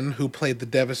 Ben, who played the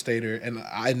Devastator,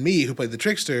 and me, who played the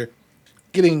Trickster,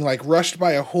 getting, like, rushed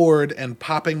by a horde and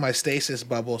popping my stasis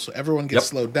bubble so everyone gets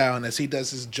slowed down as he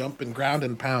does his jump and ground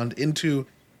and pound into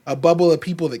a bubble of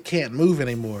people that can't move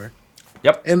anymore.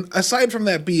 Yep. And aside from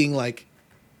that being, like,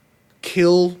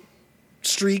 kill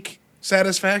streak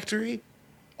satisfactory,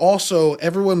 also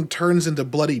everyone turns into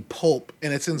bloody pulp,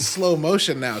 and it's in slow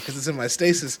motion now because it's in my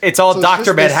stasis. It's all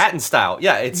Dr. Manhattan style.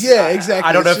 Yeah, exactly.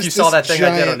 I don't know if you saw that thing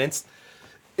I did on Insta.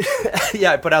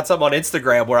 Yeah, I put out something on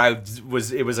Instagram where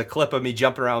it was a clip of me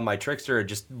jumping around my Trickster and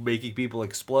just making people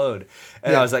explode.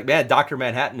 And I was like, man, Dr.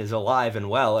 Manhattan is alive and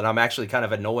well, and I'm actually kind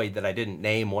of annoyed that I didn't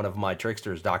name one of my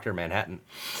Tricksters Dr. Manhattan.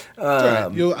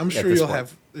 I'm sure you'll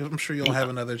have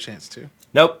another chance to.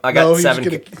 Nope, I got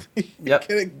 7.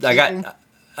 Yep.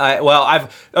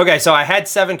 So I had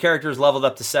 7 characters leveled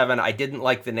up to 7. I didn't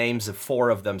like the names of 4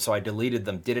 of them, so I deleted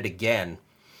them, did it again,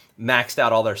 maxed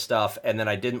out all their stuff, and then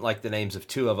I didn't like the names of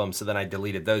 2 of them, so then I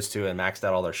deleted those 2 and maxed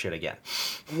out all their shit again.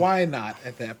 Why not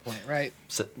at that point, right?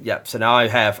 So now I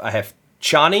have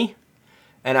Chani,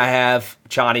 and I have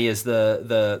Chani is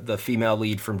the female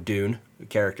lead from Dune,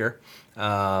 character.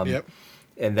 Yep.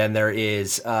 And then there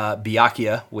is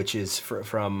Byakuya, which is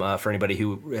for anybody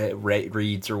who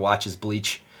reads or watches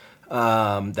Bleach.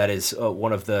 That is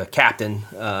one of the captain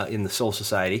in the Soul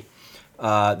Society.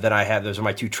 Then I have, those are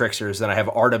my two tricksters. Then I have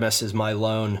Artemis as my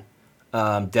lone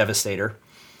Devastator.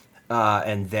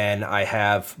 And then I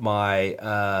have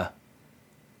my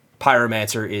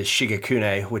Pyromancer is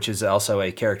Shigekune, which is also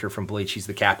a character from Bleach. He's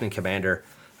the captain commander.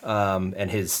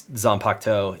 And his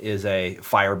Zanpakuto is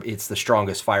it's the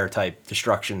strongest fire type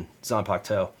destruction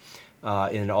Zanpakuto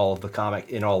in all of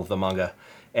the manga.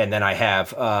 And then I have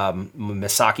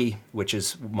Misaki, which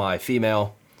is my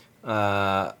female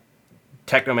Technomancer,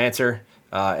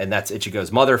 and that's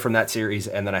Ichigo's mother from that series.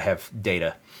 And then I have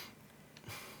Data,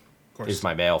 is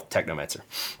my male Technomancer.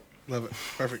 Love it.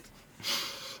 Perfect.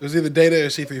 It was either Data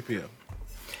or C-3PO.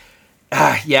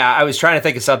 Yeah, I was trying to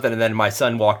think of something, and then my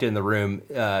son walked in the room.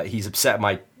 He's upset.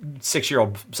 My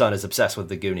 6-year-old son is obsessed with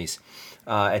the Goonies.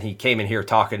 And he came in here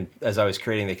talking, as I was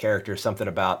creating the character, something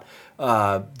about,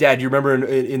 Dad, you remember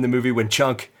in the movie when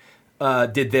Chunk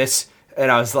did this? And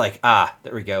I was like,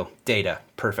 there we go. Data.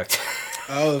 Perfect.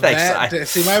 Oh, thanks.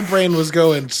 See, my brain was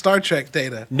going Star Trek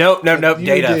Data. Nope.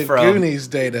 Data from Goonies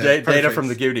Data. Data from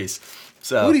the Goonies.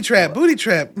 So Booty trap.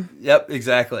 Yep,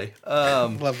 exactly.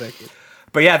 Love that kid.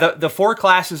 But yeah, the four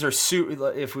classes are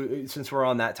since we're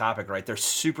on that topic, right? They're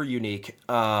super unique.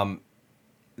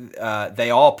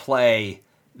 They all play,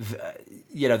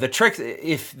 the tricks.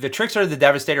 If the trickster or the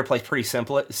Devastator plays pretty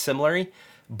similarly,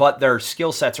 but their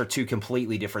skill sets are two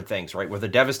completely different things, right? Where the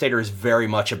Devastator is very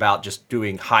much about just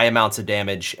doing high amounts of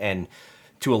damage and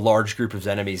to a large group of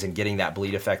enemies and getting that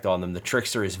bleed effect on them. The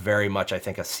trickster is very much, I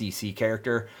think, a CC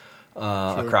character,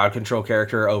 a crowd control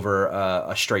character over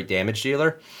a straight damage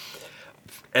dealer.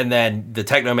 And then the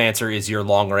Technomancer is your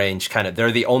long range kind of.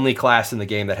 They're the only class in the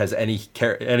game that has any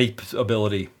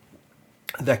ability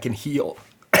that can heal.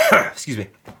 Excuse me.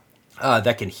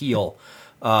 That can heal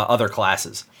other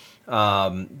classes.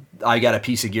 I got a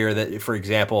piece of gear that, for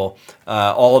example,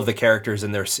 all of the characters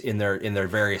in their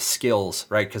various skills,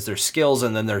 right? Because there's skills,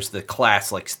 and then there's the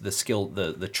class, like the skill,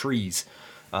 the trees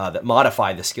that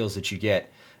modify the skills that you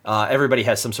get. Everybody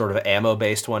has some sort of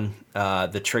ammo-based one.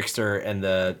 The Trickster and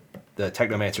the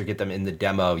Technomancer get them in the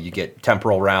demo. You get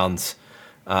temporal rounds,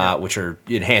 which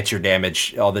enhance your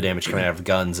damage, all the damage coming out of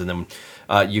guns, and then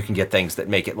you can get things that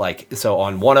make it like, so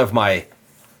on one of my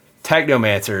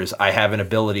Technomancers, I have an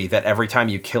ability that every time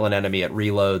you kill an enemy, it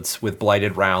reloads with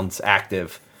blighted rounds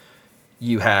active.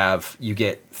 You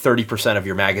get 30% of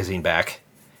your magazine back,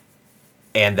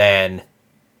 and then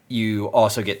you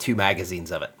also get 2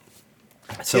 magazines of it.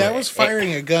 So yeah, I was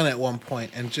firing a gun at one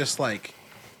point and just like,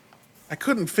 I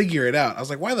couldn't figure it out. I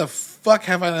was like, why the fuck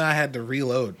have I not had to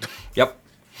reload? Yep.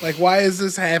 Like, why is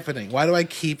this happening? Why do I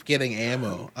keep getting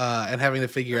ammo and having to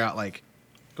figure out, like,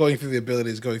 going through the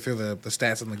abilities, going through the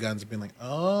stats on the guns and being like,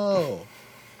 oh.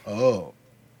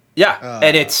 Yeah,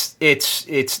 and it's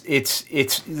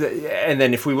and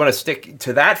then if we want to stick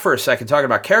to that for a second, talking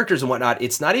about characters and whatnot,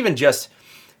 it's not even just,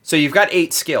 so you've got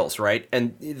 8 skills, right?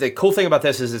 And the cool thing about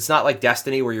this is it's not like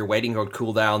Destiny where you're waiting on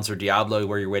cooldowns or Diablo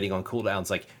where you're waiting on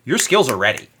cooldowns. Like, your skills are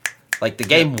ready. Like, the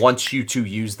game wants you to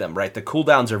use them, right? The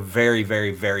cooldowns are very,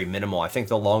 very, very minimal. I think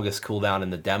the longest cooldown in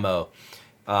the demo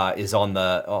is on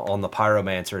the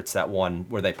Pyromancer. It's that one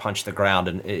where they punch the ground,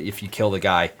 and if you kill the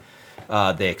guy,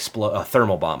 they explode. A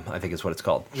thermal bomb, I think is what it's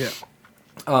called. Yeah.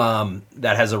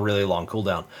 That has a really long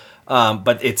cooldown.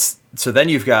 But it's, so then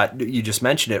you've got, you just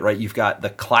mentioned it, right? You've got the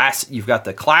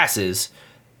classes,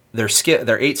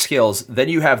 their 8 skills. Then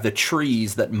you have the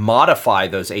trees that modify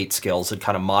those 8 skills and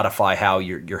kind of modify how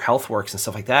your health works and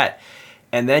stuff like that.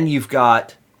 And then you've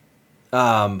got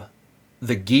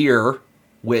the gear,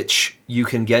 which you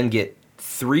can again get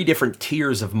 3 different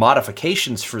tiers of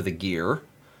modifications for the gear,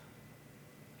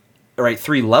 right?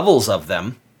 3 levels of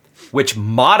them, which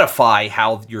modify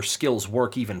how your skills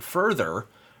work even further,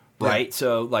 right? Yeah.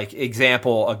 So, like, a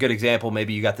good example,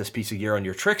 maybe you got this piece of gear on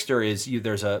your Trickster, is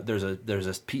there's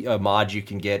a mod you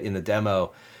can get in the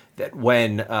demo that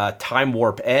when time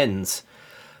warp ends,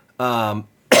 or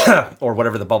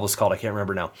whatever the bubble's called, I can't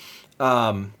remember now.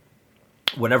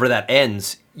 Whenever that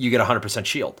ends, you get 100%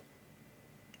 shield.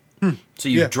 So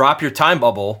you drop your time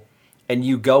bubble, and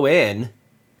you go in,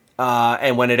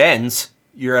 and when it ends,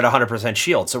 you're at 100%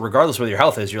 shield. So regardless of what your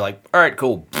health is, you're like, all right,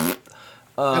 cool.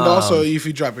 And also, if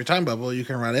you drop your time bubble, you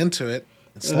can run into it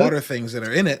and slaughter things that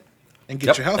are in it and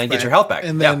get your health back.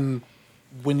 And then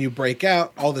when you break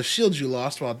out, all the shields you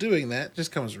lost while doing that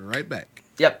just comes right back.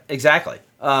 Yep, exactly.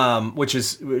 Which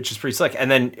is pretty slick.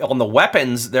 And then on the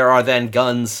weapons, there are then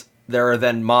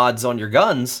mods on your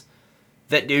guns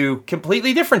that do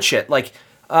completely different shit. Like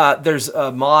there's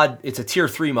a mod, it's a tier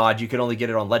 3 mod, you can only get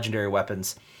it on legendary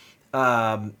weapons.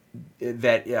 I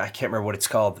can't remember what it's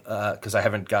called because I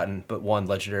haven't gotten but one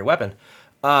legendary weapon.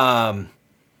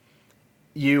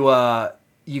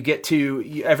 You get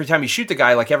to, every time you shoot the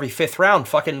guy, like every 5th round,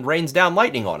 fucking rains down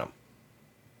lightning on him.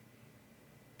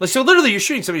 Like, so literally you're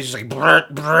shooting somebody just like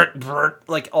brrt, brrt, brrt,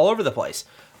 like all over the place.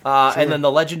 Sure. And then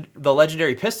the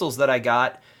legendary pistols that I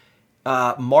got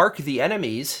mark the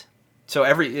enemies. So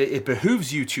it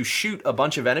behooves you to shoot a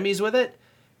bunch of enemies with it,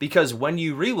 because when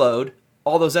you reload,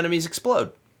 all those enemies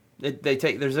explode. They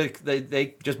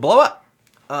just blow up.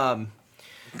 And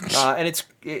it's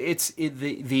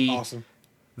awesome.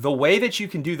 The way that you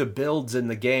can do the builds in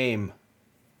the game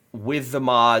with the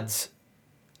mods,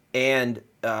 and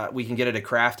we can get into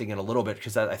crafting in a little bit,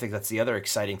 because I think that's the other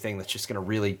exciting thing that's just going to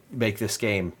really make this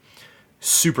game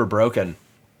super broken.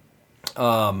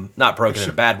 Not broken in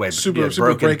a bad way, but super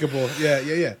broken. breakable.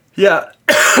 Yeah. Yeah,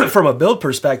 from a build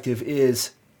perspective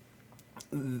is,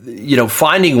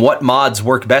 finding what mods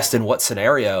work best in what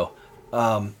scenario.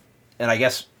 And I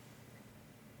guess...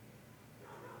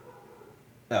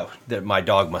 Oh, my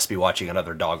dog must be watching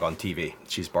another dog on TV.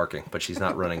 She's barking, but she's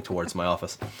not running towards my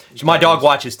office. My dog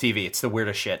watches TV. It's the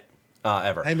weirdest shit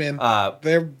ever. Hey, man,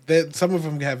 some of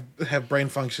them have brain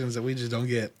functions that we just don't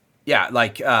get. Yeah,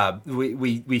 like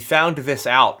we found this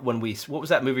out when what was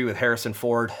that movie with Harrison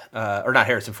Ford? Or not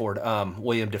Harrison Ford,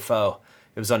 William Dafoe.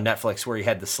 It was on Netflix where he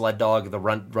had the sled dog, the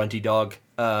runty dog.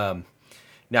 Now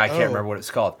I can't remember what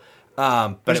it's called.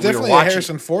 But there's definitely a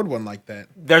Harrison Ford one like that.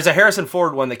 There's a Harrison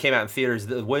Ford one that came out in theaters.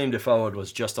 The William Dafoe one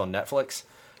was just on Netflix.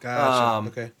 Gotcha.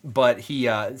 Okay. But he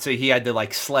had to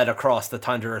like sled across the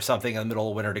tundra or something in the middle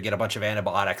of winter to get a bunch of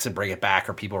antibiotics and bring it back,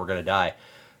 or people were going to die.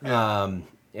 Yeah.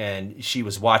 And she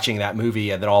was watching that movie,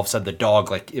 and then all of a sudden the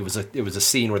dog, like it was a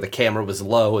scene where the camera was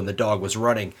low and the dog was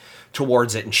running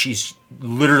towards it, and she's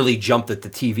literally jumped at the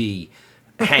TV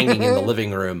hanging in the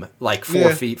living room, like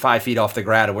 5 feet off the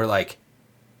ground, and we're like,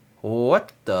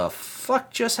 what the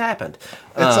fuck just happened?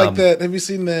 It's like that. Have you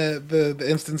seen the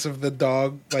instance of the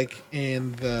dog, like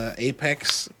in the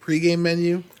Apex pregame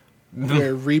menu,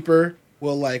 where Reaper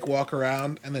will like walk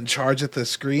around and then charge at the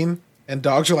screen, and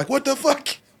dogs are like, "What the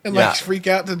fuck?" and like freak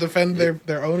out to defend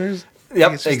their owners.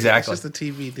 Yep, It's exactly. just the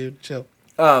TV, dude. Chill.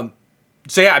 So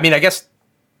yeah, I mean, I guess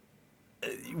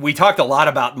we talked a lot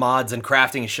about mods and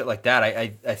crafting and shit like that.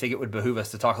 I think it would behoove us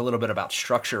to talk a little bit about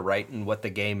structure, right, and what the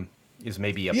game is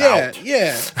maybe about.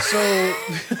 Yeah. So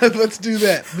let's do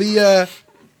that.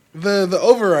 The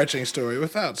overarching story,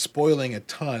 without spoiling a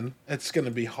ton, it's going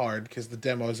to be hard because the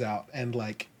demo's out, and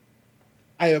like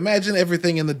I imagine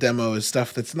everything in the demo is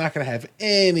stuff that's not going to have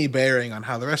any bearing on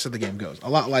how the rest of the game goes. A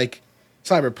lot like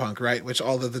Cyberpunk, right? Which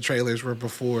all of the trailers were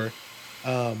before.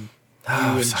 You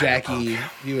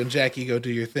and Jackie go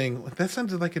do your thing. That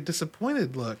sounded like a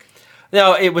disappointed look.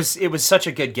 No, it was such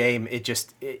a good game.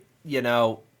 That's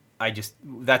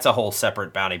a whole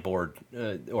separate bounty board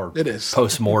or it is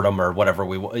post-mortem or whatever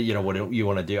what you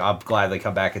want to do. I'll gladly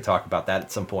come back and talk about that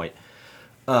at some point.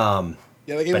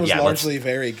 The game was largely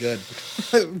very good.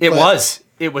 It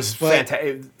was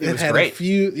fantastic. It was had great. A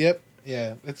few,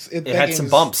 it had some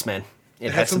bumps, man.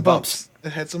 It had some bumps.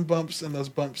 It had some bumps, and those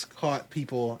bumps caught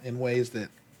people in ways that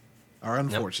are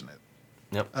unfortunate.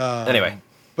 Yep. Anyway,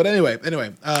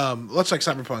 let's like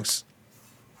Cyberpunk's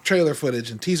trailer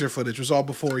footage and teaser footage was all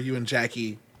before you and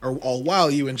Jackie, or all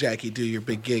while you and Jackie do your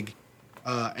big gig.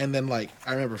 And then like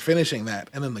I remember finishing that,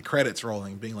 and then the credits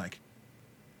rolling, being like,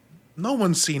 no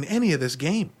one's seen any of this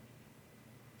game.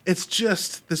 It's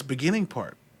just this beginning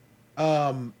part.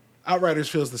 Outriders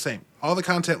feels the same. All the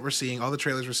content we're seeing, all the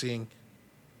trailers we're seeing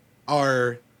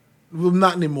are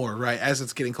not anymore, right? As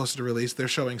it's getting closer to release, they're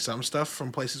showing some stuff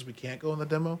from places we can't go in the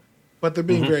demo, but they're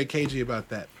being very cagey about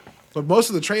that. But most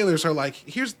of the trailers are like,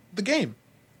 here's the game.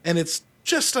 And it's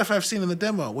just stuff I've seen in the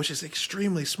demo, which is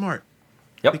extremely smart.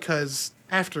 Yep. Because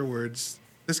afterwards,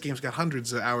 this game's got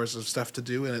hundreds of hours of stuff to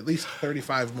do and at least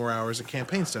 35 more hours of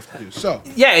campaign stuff to do. So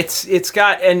yeah, it's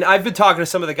got, and I've been talking to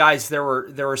some of the guys. There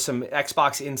were some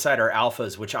Xbox Insider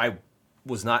alphas, which I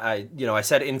was not. I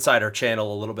said Insider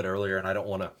Channel a little bit earlier, and I don't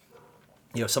want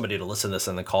to, somebody to listen to this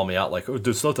and then call me out like, oh,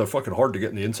 it's not that fucking hard to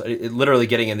get in the inside. Literally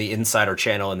getting in the Insider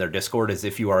Channel in their Discord is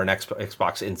if you are an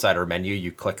Xbox Insider menu,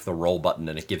 you click the roll button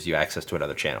and it gives you access to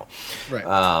another channel. Right.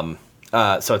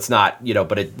 So it's not,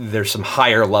 but there's some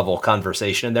higher level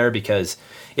conversation in there because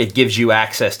it gives you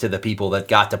access to the people that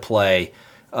got to play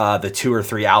the two or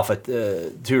three alpha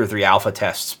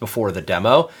tests before the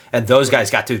demo, and those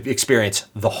guys got to experience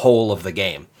the whole of the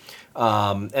game.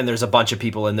 And there's a bunch of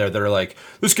people in there that are like,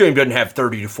 this game doesn't have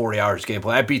 30 to 40 hours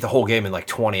gameplay. I beat the whole game in like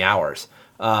 20 hours.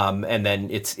 And then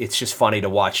it's just funny to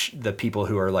watch the people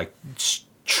who are like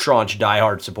staunch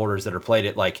diehard supporters that are played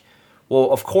it like,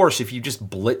 well, of course, if you just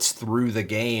blitz through the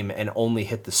game and only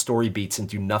hit the story beats and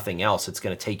do nothing else, it's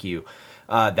going to take you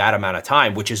that amount of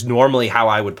time, which is normally how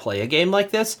I would play a game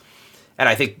like this. And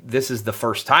I think this is the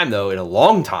first time, though, in a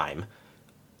long time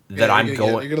that you're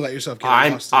gonna let yourself get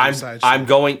lost. I'm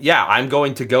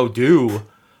going to go do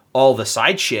all the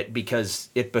side shit because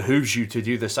it behooves you to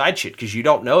do the side shit because you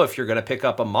don't know if you're going to pick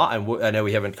up a mod. And I know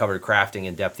we haven't covered crafting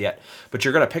in depth yet, but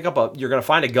you're going to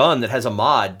find a gun that has a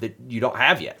mod that you don't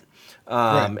have yet.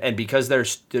 Right. And because there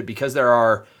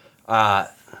are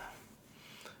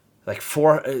like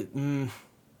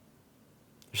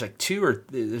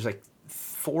there's like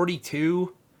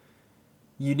 42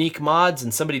 unique mods,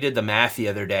 and somebody did the math the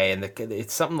other day, and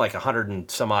it's something like 100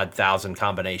 and some odd thousand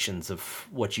combinations of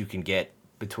what you can get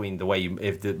between the way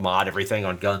if the mod everything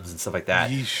on guns and stuff like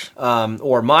that,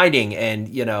 or mining, and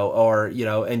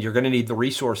and you're going to need the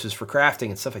resources for crafting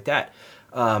and stuff like that.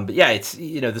 But yeah, it's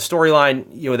the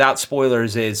storyline without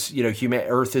spoilers is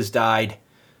Earth has died.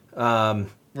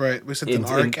 Right, we sent an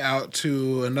arc out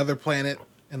to another planet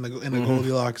in the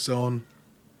Goldilocks zone.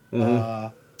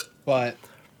 But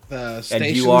the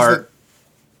stations and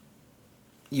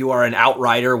you are an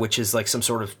outrider, which is like some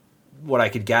sort of what I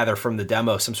could gather from the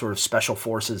demo, some sort of special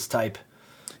forces type.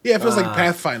 Yeah, it feels like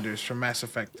Pathfinders from Mass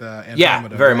Effect Andromeda. Yeah,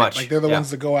 very much. Like they're the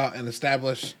ones that go out and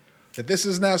establish that this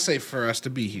is now safe for us to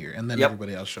be here, and then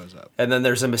everybody else shows up. And then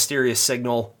there's a mysterious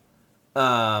signal,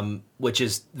 which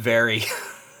is very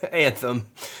Anthem.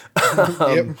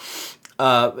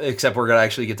 Except we're going to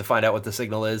actually get to find out what the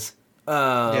signal is.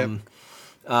 And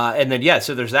then,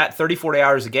 so there's that 30, 40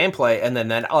 hours of gameplay, and then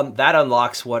that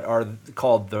unlocks what are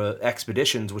called the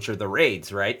expeditions, which are the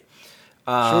raids, right?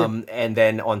 Sure. And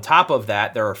then on top of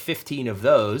that, there are 15 of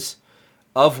those,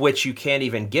 of which you can't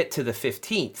even get to the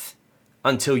 15th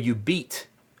until you beat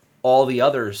all the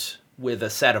others with a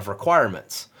set of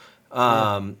requirements.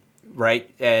 Right?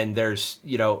 And there's,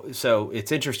 so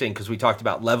it's interesting because we talked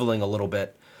about leveling a little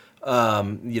bit.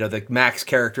 The max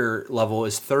character level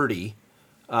is 30.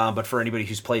 But for anybody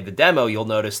who's played the demo, you'll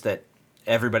notice that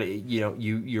everybody,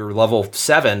 you're level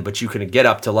 7, but you can get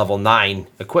up to level 9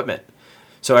 equipment.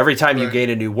 So every time you gain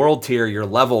a new world tier, your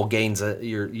level gains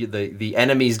the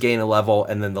enemies gain a level,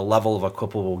 and then the level of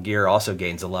equipable gear also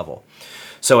gains a level.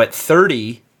 So at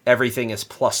 30, everything is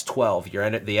plus 12.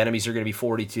 The enemies are going to be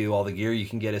 42. All the gear you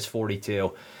can get is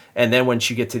 42. And then once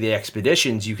you get to the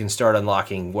expeditions, you can start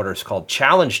unlocking what are called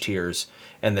challenge tiers,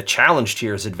 and the challenge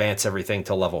tiers advance everything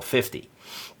to level 50.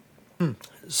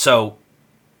 So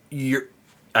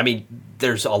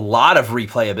there's a lot of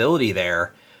replayability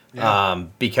there.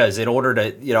 Because in order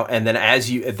to, and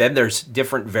then there's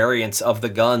different variants of the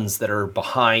guns that are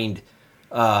behind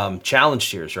challenge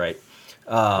tiers, right?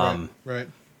 Right.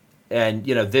 And,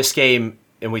 this game,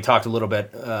 and we talked a little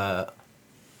bit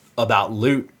about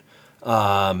loot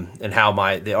and how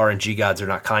the RNG gods are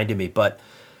not kind to me, but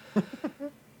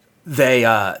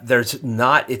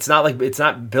it's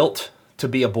not built to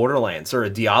be a Borderlands or a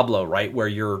Diablo, right? Where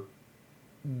you're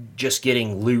just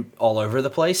getting loot all over the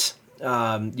place.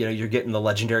 You're getting the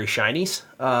legendary shinies.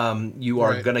 You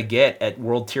are going to get at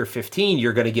World Tier 15,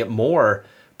 you're going to get more,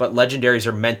 but legendaries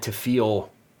are meant to feel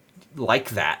like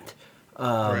that.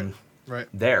 Right.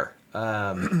 There.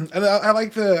 And I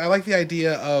like the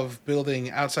idea of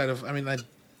building outside of.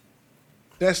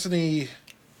 Destiny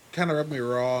kind of rubbed me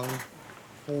wrong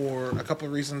for a couple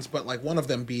of reasons, but like one of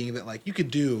them being that like you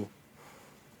could do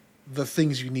the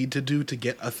things you need to do to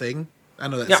get a thing. I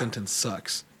know that sentence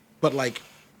sucks, but like.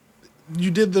 You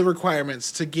did the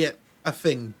requirements to get a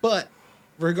thing, but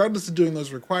regardless of doing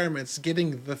those requirements,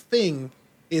 getting the thing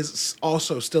is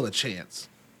also still a chance.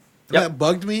 That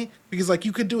bugged me because like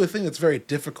you could do a thing that's very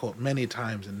difficult many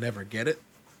times and never get it.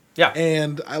 Yeah.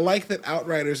 And I like that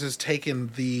Outriders has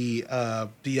taken the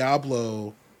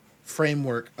Diablo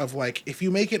framework of like, if you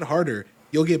make it harder,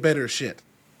 you'll get better shit.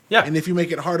 Yeah. And if you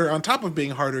make it harder on top of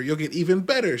being harder, you'll get even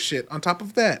better shit on top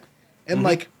of that. And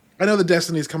like, I know the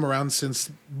Destiny's come around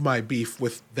since my beef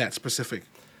with that specific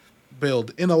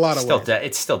build in a lot of ways.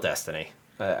 It's still Destiny.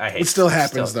 I hate it. Still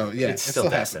happens though. Yeah, it's still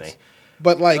Destiny. Happens.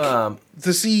 But like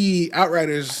to see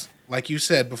Outriders, like you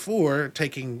said before,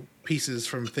 taking pieces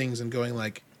from things and going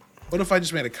like, what if I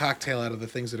just made a cocktail out of the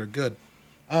things that are good?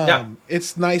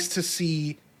 It's nice to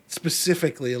see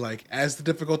specifically like as the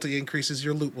difficulty increases,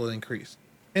 your loot will increase.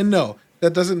 And no,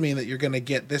 that doesn't mean that you're going to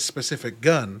get this specific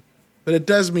gun. But it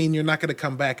does mean you're not going to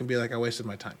come back and be like, I wasted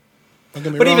my time.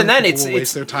 Even then, people will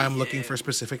waste their time looking for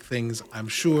specific things. I'm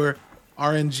sure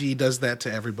RNG does that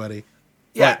to everybody.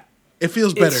 Yeah, but it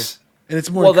feels better and it's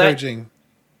more encouraging.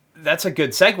 that's a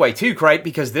good segue too, right?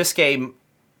 Because this game,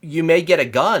 you may get a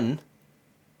gun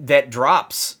that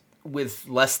drops with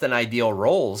less than ideal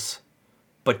rolls,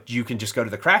 but you can just go to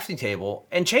the crafting table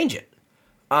and change it.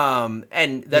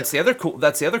 And that's the other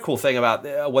cool thing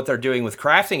about what they're doing with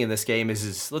crafting in this game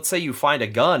is let's say you find a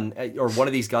gun or one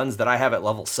of these guns that I have at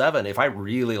level 7. If I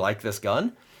really like this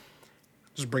gun,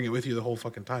 just bring it with you the whole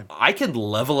fucking time. I can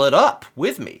level it up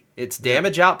with me. Its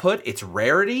damage output, its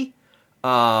rarity.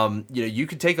 You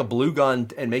could take a blue gun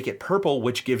and make it purple,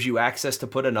 which gives you access to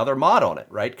put another mod on it,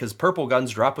 right? Because purple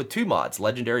guns drop with 2 mods,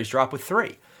 legendaries drop with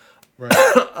 3.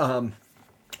 Right.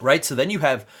 Right. So then you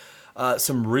have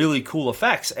some really cool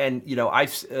effects, and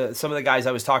I've some of the guys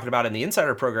I was talking about in the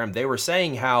Insider program, they were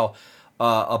saying how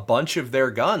a bunch of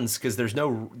their guns, because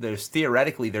there's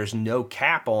theoretically no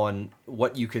cap on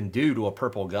what you can do to a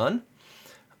purple gun.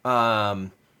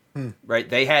 Right,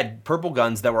 they had purple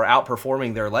guns that were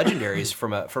outperforming their legendaries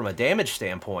from a damage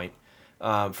standpoint.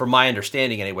 From my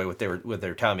understanding, anyway, what they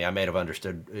were telling me, I may have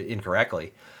understood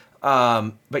incorrectly.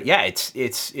 But yeah,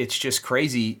 it's just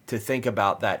crazy to think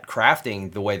about that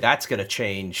crafting, the way that's going to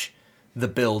change the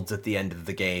builds at the end of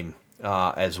the game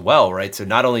as well, right? So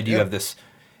not only do you have this,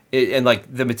 and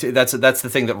like that's the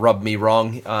thing that rubbed me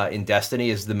wrong in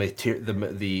Destiny is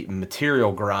the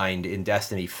material grind in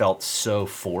Destiny felt so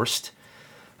forced.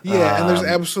 Yeah, and there's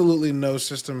absolutely no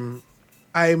system.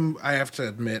 I have to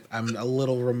admit, I'm a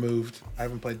little removed. I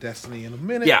haven't played Destiny in a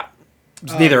minute. Yeah,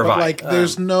 neither have I. Like,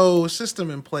 there's no system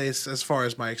in place, as far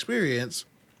as my experience,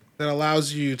 that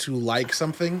allows you to like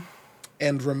something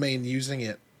and remain using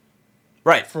it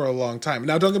right for a long time.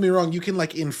 Now, don't get me wrong, you can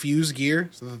like infuse gear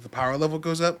so that the power level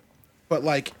goes up. But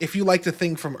like, if you liked a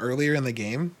thing from earlier in the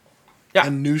game,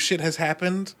 and new shit has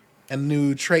happened, and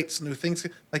new traits, new things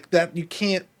like that, you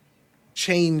can't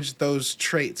change those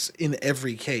traits in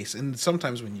every case. And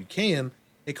sometimes when you can,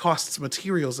 it costs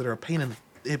materials that are a pain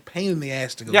in the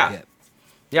ass to go get.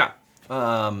 Yeah.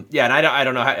 And I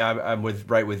don't know how, I'm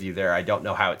right with you there. I don't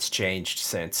know how it's changed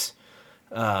since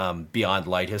Beyond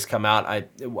Light has come out. I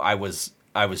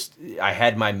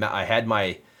had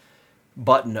my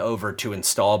button over to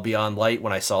install Beyond Light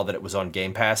when I saw that it was on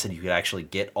Game Pass and you could actually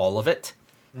get all of it.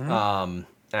 And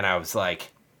I was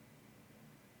like,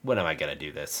 when am I going to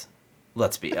do this? I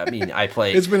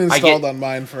play. It's been installed on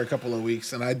mine for a couple of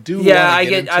weeks, and I do. Yeah, I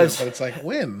get. But it's like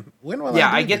when will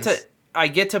I do this? I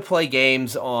get to play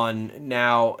games on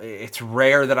now. It's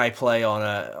rare that I play on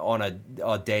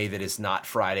a day that is not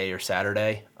Friday or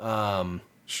Saturday.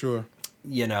 Sure.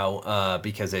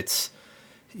 Because it's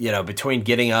between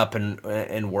getting up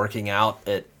and working out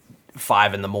at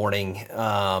 5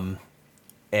 a.m.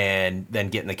 And then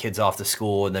getting the kids off to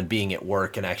school and then being at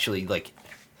work and actually like.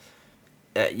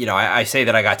 I say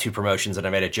that I got 2 promotions and I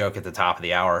made a joke at the top of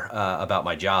the hour about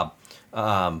my job.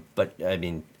 But I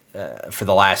mean, for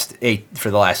the last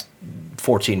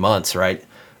 14 months, right?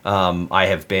 I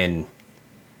have been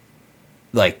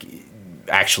like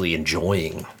actually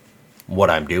enjoying what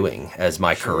I'm doing as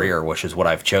my career, which is what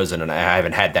I've chosen. And I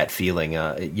haven't had that feeling,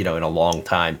 in a long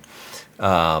time,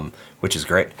 which is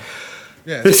great.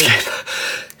 Yeah.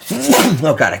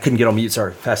 Oh God, I couldn't get on mute.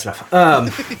 Sorry, fast enough.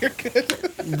 You're good.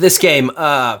 This game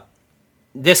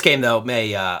though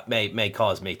may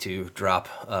cause me to drop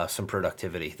some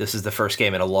productivity. This is the first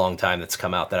game in a long time that's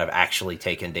come out that I've actually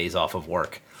taken days off of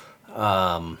work.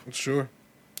 Sure.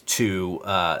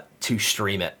 To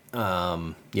stream it.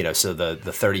 So the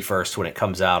 31st when it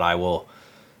comes out, I'm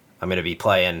going to be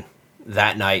playing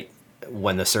that night.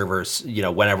 When the servers,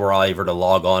 whenever we're all able to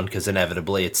log on, because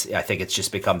inevitably I think it's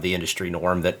just become the industry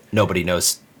norm that nobody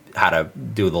knows how to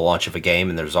do the launch of a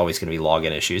game, and there's always going to be login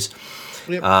issues.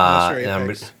 Yep,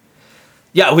 unless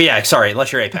you're Apex.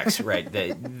 Unless you're Apex, right?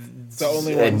 The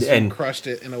only ones who crushed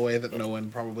it in a way that no one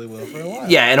probably will for a while.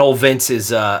 Yeah, and old Vince is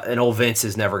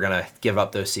never going to give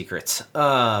up those secrets.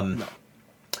 No.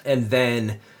 And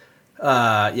then,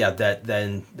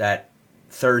 that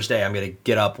Thursday, I'm going to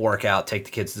get up, work out, take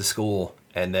the kids to school,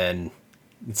 and then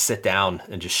sit down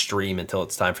and just stream until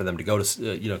it's time for them to go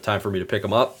to, time for me to pick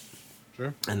them up.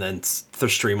 Sure. And then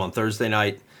stream on Thursday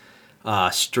night,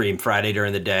 stream Friday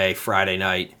during the day, Friday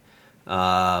night,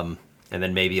 and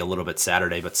then maybe a little bit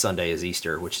Saturday, but Sunday is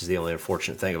Easter, which is the only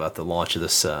unfortunate thing about the launch of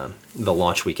this, the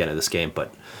launch weekend of this game.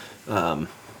 But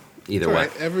either way.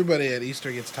 Right. Everybody at Easter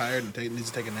gets tired and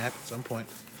needs to take a nap at some point.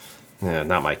 Yeah,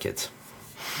 not my kids.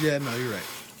 Yeah, no, you're right.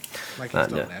 My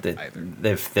kids don't nap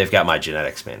either. They've got my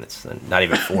genetics, man. It's not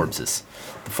even Forbes.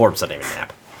 Forbes doesn't even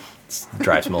nap. It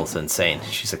drives Melissa insane.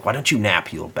 She's like, "Why don't you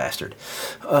nap, you little bastard?"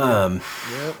 Yep.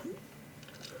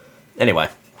 Anyway,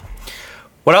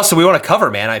 what else do we want to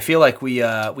cover, man? I feel like we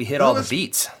hit all the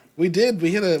beats. We did. We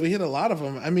hit a lot of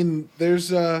them. I mean,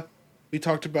 there's we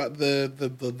talked about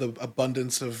the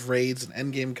abundance of raids and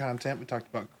endgame content. We talked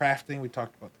about crafting. We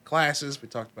talked about the classes. We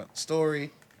talked about the story.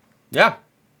 Yeah.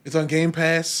 It's on Game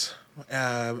Pass.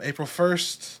 April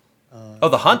 1st.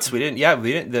 The hunts we didn't. Yeah,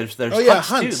 we didn't. There's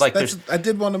hunts too. Like I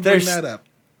did want to bring that up.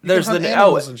 There's the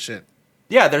animals and shit.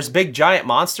 Yeah, there's big giant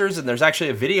monsters, and there's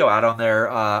actually a video out on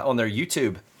their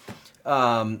YouTube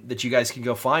that you guys can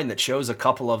go find that shows a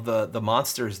couple of the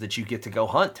monsters that you get to go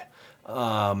hunt,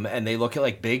 and they look at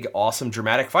like big, awesome,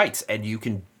 dramatic fights, and you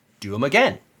can do them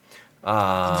again.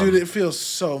 Dude, it feels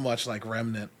so much like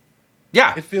Remnant.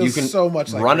 Yeah, it feels so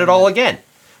much like run Remnant. it all again.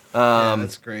 Yeah,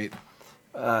 that's great.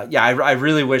 I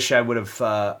really wish I would have.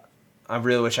 I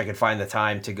really wish I could find the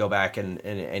time to go back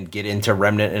and get into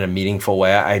Remnant in a meaningful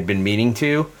way. I had been meaning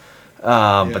to,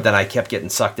 but then I kept getting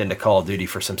sucked into Call of Duty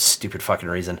for some stupid fucking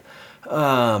reason. Hey,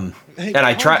 and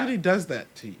I try. Call of Duty does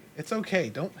that to you. It's okay.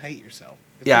 Don't hate yourself.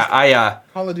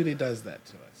 Call of Duty does that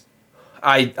to us.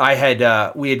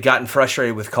 We had gotten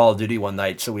frustrated with Call of Duty one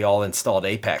night, so we all installed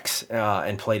Apex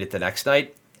and played it the next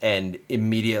night. And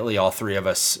immediately, all three of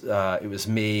us, it was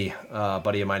me, a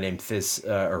buddy of mine named Thiz,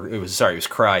 it was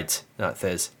Crides, not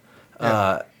Thiz.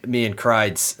 Yeah. Me and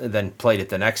Crides then played it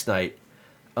the next night.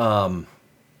 And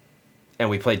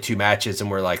we played 2 matches, and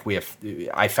we're like,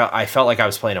 I felt like I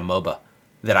was playing a MOBA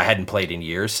that I hadn't played in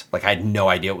years. Like, I had no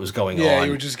idea what was going on. Yeah, you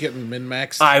were just getting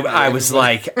min-maxed. I was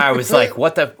like,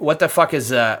 what the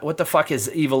fuck is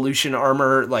evolution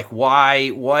armor? Like, why?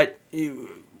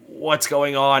 What's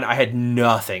going on? I had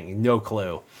no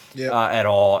clue at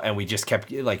all, and we just kept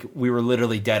we were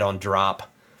literally dead on drop,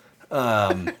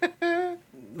 because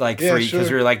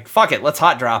we were like, fuck it, let's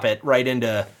hot drop it right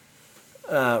into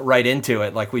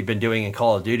it, like we've been doing in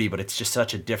Call of Duty. But it's just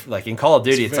such a different. Like in Call of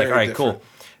Duty, it's like, all right, different. Cool.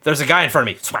 There's a guy in front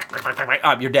of me.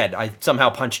 You're dead. I somehow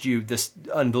punched you, this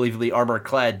unbelievably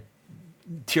armor-clad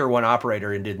tier 1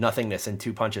 operator, and did nothingness in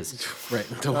 2 punches. Right.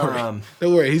 Don't worry.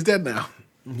 Don't worry. He's dead now.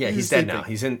 Yeah, he's dead now.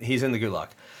 He's in the gulag.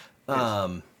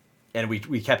 Yes. And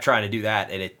we kept trying to do that,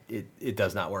 and it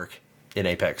does not work in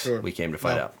Apex. Sure. We came to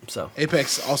find out. So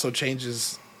Apex also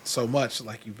changes so much,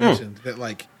 like you mentioned, that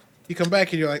like you come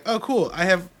back and you're like, oh cool,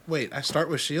 I start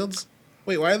with shields.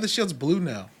 Wait, why are the shields blue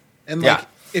now? And like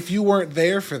if you weren't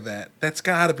there for that, that's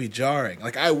gotta be jarring.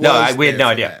 Like we had no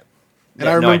idea. That. And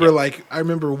I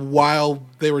remember while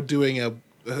they were doing an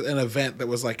event that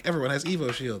was like everyone has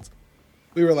Evo shields.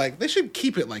 We were like, they should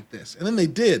keep it like this. And then they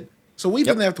did. So we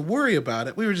didn't have to worry about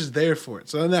it. We were just there for it.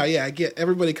 So now, I get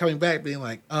everybody coming back being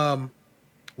like,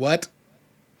 what?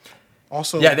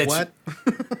 Also, what?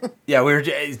 Yeah,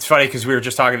 it's funny because we were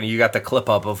just talking, and you got the clip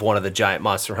up of one of the giant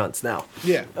monster hunts now.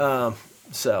 Yeah. And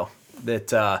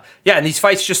these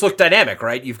fights just look dynamic,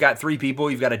 right? You've got 3 people,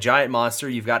 you've got a giant monster,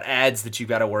 you've got ads that you've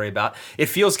got to worry about. It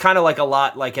feels kind of like a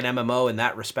lot like an MMO in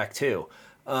that respect, too.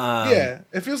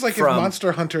 It feels like if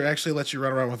Monster Hunter actually lets you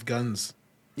run around with guns.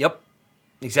 Yep,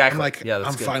 exactly.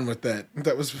 I'm fine with that.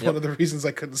 That was one of the reasons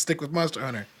I couldn't stick with Monster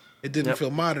Hunter. It didn't feel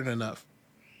modern enough.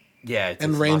 Yeah,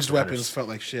 and ranged weapons felt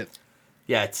like shit.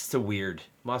 Yeah, it's so weird.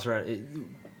 Monster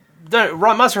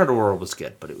Hunter World was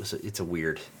good, but it's a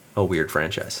weird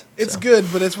franchise. It's good,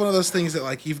 but it's one of those things that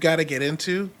like you've got to get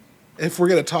into. If we're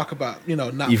going to talk about,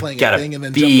 not playing a thing and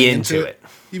then jumping into it,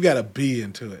 you've got to be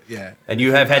into it, yeah. And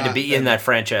you have had to be in that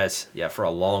franchise, for a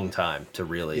long time to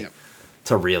really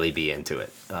be into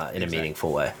it in a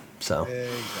meaningful way. So,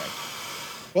 exactly.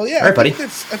 Well, yeah, right, I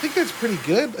think that's pretty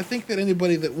good. I think that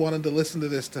anybody that wanted to listen to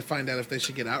this to find out if they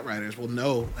should get Outriders will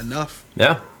know enough.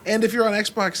 Yeah. And if you're on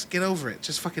Xbox, get over it.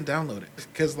 Just fucking download it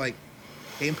because like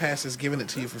Game Pass is giving it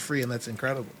to you for free, and that's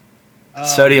incredible.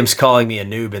 Sodium's calling me a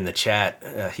noob in the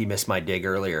chat. He missed my dig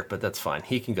earlier, but that's fine.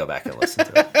 He can go back and listen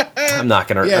to it. I'm not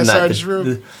gonna. Yeah, Sarge,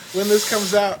 when this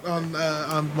comes out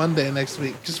on Monday next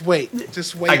week, just wait.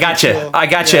 I got you. I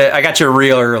got you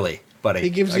real early, buddy. He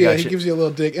gives you a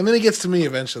little dig, and then he gets to me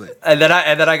eventually. And then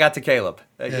I got to Caleb.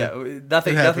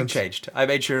 Nothing changed. I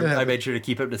made sure to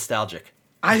keep it nostalgic.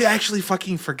 I actually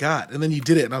fucking forgot, and then you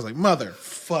did it, and I was like,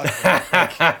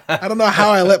 "Motherfucker!" I don't know how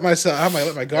I let my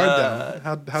guard down.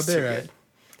 How dare I?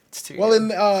 It's too well,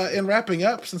 in wrapping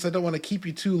up, since I don't want to keep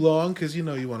you too long, because you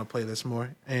want to play this more,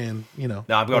 and No,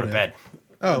 I'm going to bed.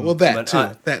 Oh well, that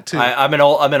too. I'm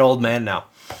an old man now.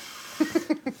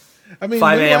 I mean,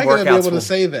 5 a.m. workouts. Am I going to be able to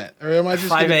say that, or am I just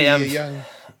going to be a young?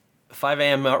 5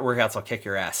 a.m. workouts will kick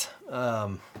your ass.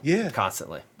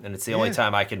 Constantly, and it's the only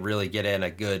time I can really get in a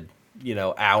good.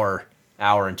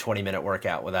 Hour and 20-minute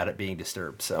workout without it being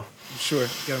disturbed. So sure, you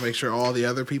gotta make sure all the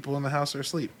other people in the house are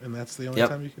asleep, and that's the only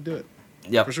time you can do it.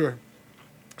 Yep, for sure.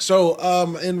 So,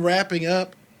 in wrapping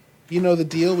up, you know the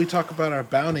deal. We talk about our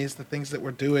bounties, the things that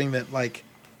we're doing that like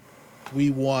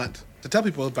we want to tell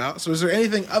people about. So is there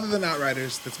anything other than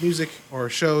Outriders that's music or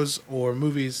shows or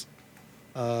movies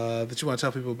that you want to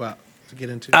tell people about to get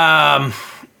into?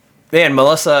 Man,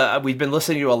 Melissa, we've been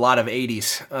listening to a lot of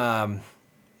 80s.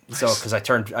 Nice. So because I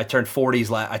turned 40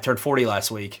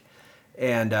 last week,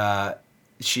 and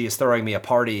she is throwing me a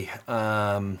party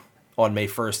on May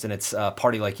 1st, and it's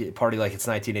party like it's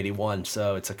 1981.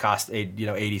 So it's a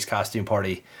 80s costume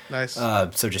party. Nice.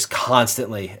 So just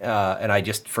constantly, and I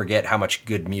just forget how much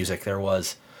good music there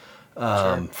was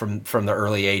from the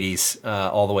early 80s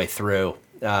all the way through.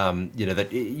 That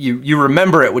you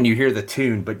remember it when you hear the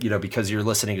tune, but because you're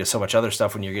listening to so much other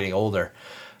stuff when you're getting older,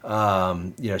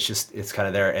 it's kind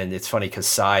of there. And it's funny because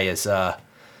Sai is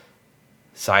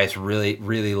really,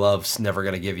 really loves Never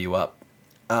Gonna Give You Up.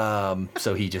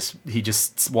 So he just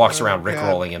walks around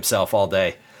rickrolling himself all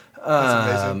day,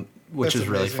 which is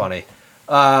really funny.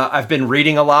 I've been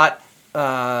reading a lot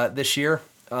this year.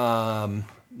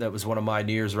 That was one of my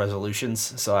New Year's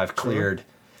resolutions. So I've cleared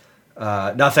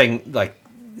nothing like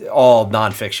all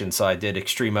nonfiction. So I did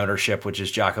Extreme Ownership, which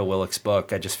is Jocko Willick's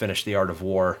book. I just finished The Art of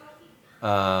War,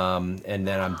 and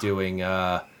then I'm doing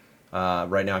right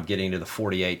now. I'm getting to the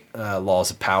 48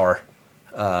 Laws of Power,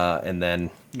 and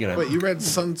then. Wait, you read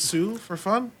Sun Tzu for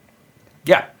fun?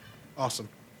 Yeah. Awesome.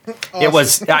 It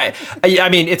was. I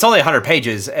mean, it's only 100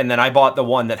 pages, and then I bought the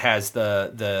one that has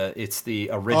it's the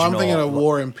original. Oh, I'm thinking of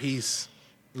War and Peace.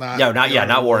 Not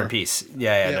War and Peace.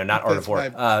 No, not Art of War.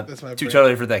 Two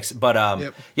totally different things. But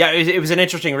it was an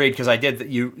interesting read because I did that.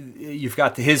 You've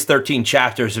got his 13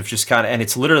 chapters of just kind of, and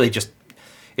it's literally just,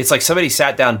 it's like somebody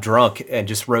sat down drunk and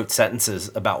just wrote sentences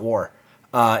about war.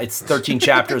 It's 13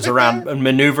 chapters around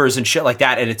maneuvers and shit like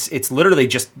that, and it's literally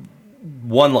just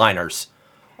one-liners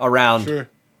around.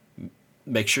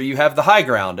 Make sure you have the high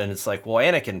ground, and it's like, well,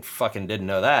 Anakin fucking didn't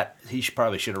know that. He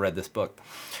probably should have read this book.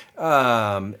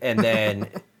 And then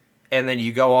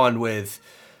you go on with,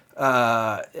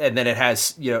 and then it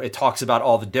has it talks about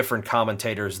all the different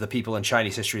commentators, the people in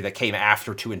Chinese history that came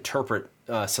after to interpret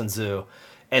Sun Tzu,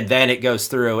 and then it goes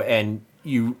through and.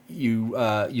 You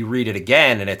read it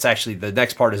again, and it's actually the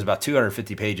next part is about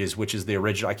 250 pages, which is the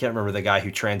original. I can't remember the guy who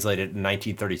translated it in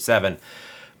 1937,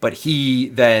 but he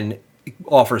then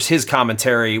offers his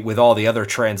commentary with all the other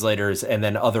translators, and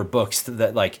then other books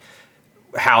that like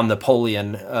how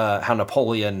Napoleon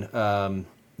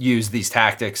used these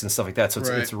tactics and stuff like that. So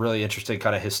it's a really interesting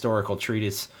kind of historical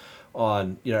treatise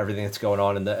on everything that's going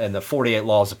on, and the 48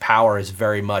 Laws of Power is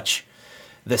very much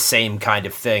the same kind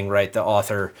of thing, right? The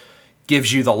author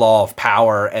gives you the law of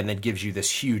power and then gives you this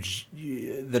huge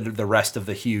the rest of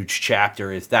the huge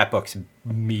chapter. Is that book's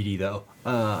meaty though.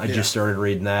 I just started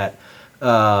reading that,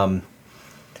 and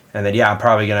then I'm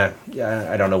probably gonna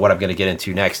I don't know what I'm gonna get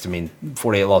into next. I mean,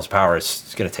 48 Laws of Power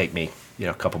is gonna take me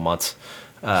a couple months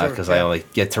because I only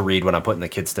get to read when I'm putting the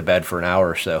kids to bed for an hour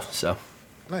or so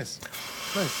nice.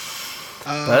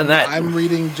 Other than that, I'm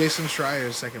reading Jason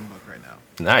Schreier's second book right now.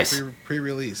 Nice.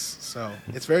 Pre-release, so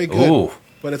it's very good. Ooh.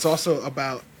 But it's also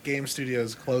about game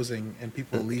studios closing and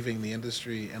people leaving the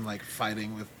industry and like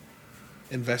fighting with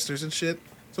investors and shit.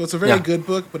 So it's a very good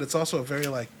book, but it's also a very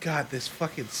like, God, this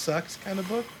fucking sucks kind of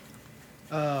book.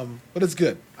 But it's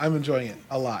good. I'm enjoying it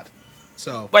a lot.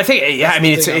 So I think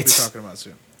it's I'll be talking about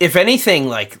soon. If anything,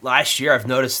 like last year, I've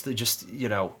noticed that just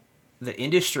the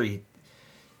industry.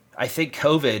 I think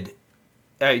COVID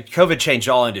changed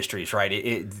all industries, right?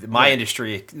 My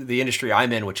industry, the industry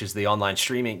I'm in, which is the online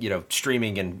streaming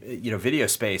and video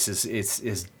space,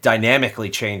 is dynamically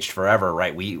changed forever,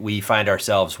 right? We find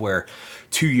ourselves where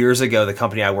 2 years ago, the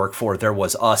company I work for, there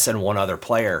was us and one other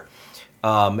player,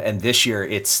 and this year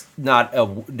it's not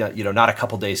a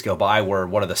couple days go by where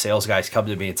one of the sales guys come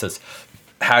to me and says,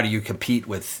 "How do you compete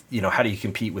with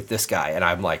this guy?" And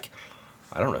I'm like,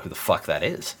 I don't know who the fuck that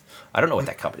is. I don't know what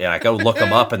that company. And I go look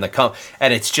them up, and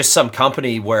and it's just some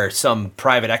company where some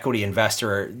private equity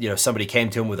investor, somebody came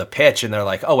to him with a pitch, and they're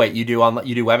like, "Oh wait, you do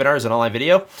webinars and online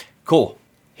video? Cool.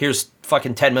 Here's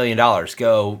fucking $10 million.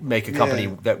 Go make a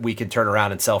company that we can turn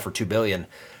around and sell for $2 billion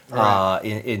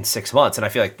in 6 months." And I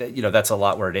feel like that's a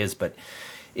lot where it is, but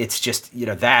it's just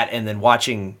that, and then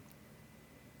watching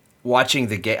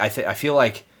the game. I feel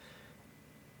like.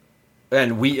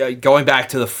 And we going back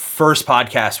to the first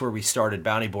podcast where we started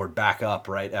Bounty Board back up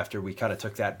right after we kind of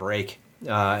took that break,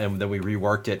 and then we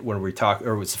reworked it when we talked,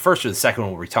 or it was the first or the second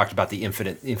one where we talked about the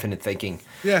infinite thinking.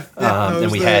 Yeah. And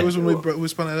it was when we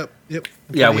spun it up. Yep.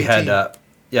 Yeah, we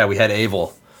had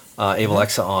Abel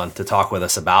Exa on to talk with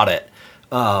us about it.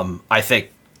 I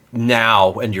think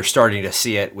now, and you're starting to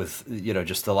see it with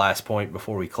just the last point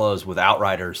before we close with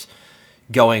Outriders.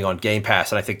 going on Game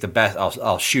Pass, and I think the best.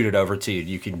 I'll shoot it over to you.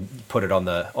 You can put it on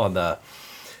the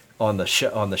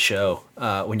show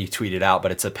when you tweet it out.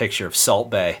 But it's a picture of Salt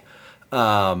Bay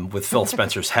with Phil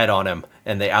Spencer's head on him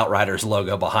and the Outriders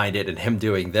logo behind it, and him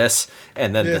doing this,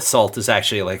 and then the salt is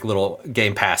actually like little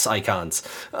Game Pass icons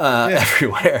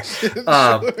everywhere.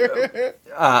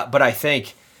 But I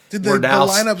think the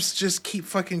lineups just keep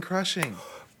fucking crushing.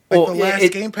 Like the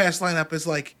last Game Pass lineup is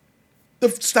like,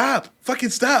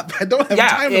 fucking stop! I don't have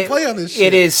time to play on this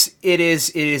shit. It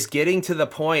is getting to the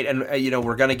point, and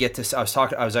we're gonna get to. I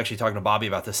was actually talking to Bobby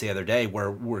about this the other day,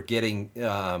 where we're getting,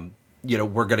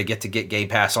 we're gonna get Game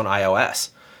Pass on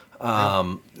iOS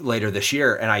later this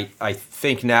year, and I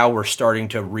think now we're starting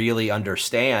to really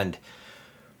understand.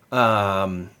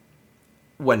 When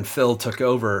Phil took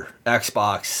over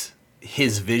Xbox,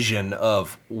 his vision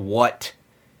of what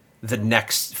the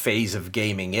next phase of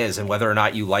gaming is, and whether or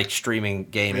not you like streaming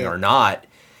gaming or not,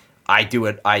 I do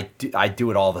it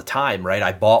all the time, right?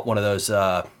 I bought one of those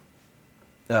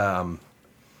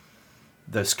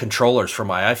controllers for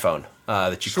my iPhone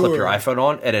that you clip your iPhone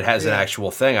on, and it has an actual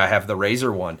thing. I have the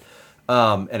Razer one,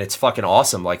 and it's fucking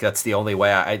awesome. Like, that's the only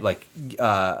way I like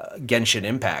Genshin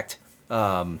Impact.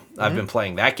 I've been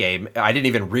playing that game. I didn't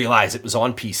even realize it was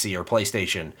on PC or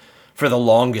PlayStation for the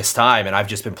longest time, and I've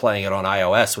just been playing it on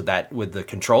iOS with the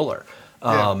controller,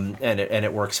 and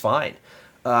it works fine.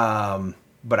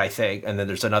 But I think, and then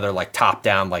there's another like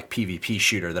top-down like PvP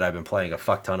shooter that I've been playing a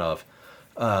fuck ton of,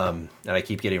 and I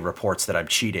keep getting reports that I'm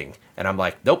cheating, and I'm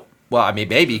like, nope. Well, I mean,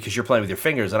 maybe because you're playing with your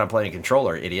fingers and I'm playing a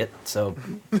controller, idiot. So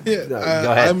go ahead.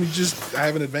 I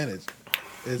have an advantage.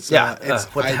 It's what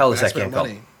the hell is that game called?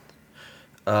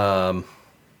 Damn,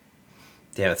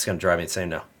 it's gonna drive me insane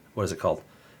now. What is it called?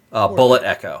 Bullet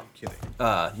Echo.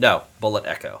 No, Bullet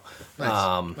Echo.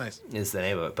 Nice. Is the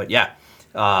name of it. But yeah,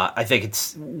 I think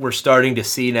we're starting to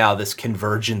see now this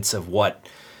convergence of what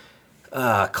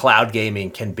cloud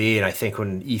gaming can be, and I think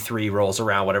when E3 rolls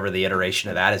around, whatever the iteration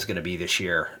of that is going to be this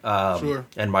year,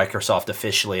 and Microsoft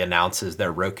officially announces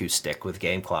their Roku stick with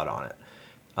GameCloud on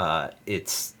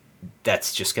it,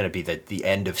 that's just going to be the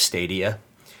end of Stadia,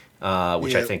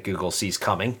 which I think Google sees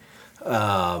coming.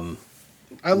 I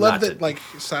love that like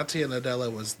Satya Nadella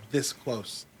was this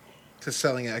close to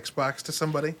selling an Xbox to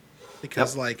somebody,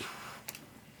 because it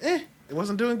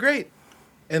wasn't doing great.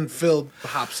 And Phil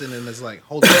hops in and is like,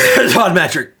 hold on. Todd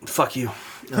Metric, fuck you.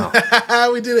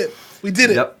 Oh. We did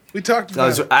it. Yep. We talked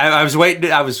about it. I was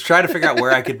waiting. I was trying to figure out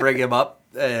where I could bring him up.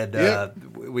 And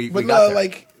we got there.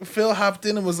 Like, Phil hopped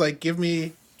in and was like, give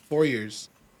me 4 years.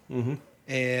 Mm-hmm.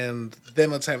 And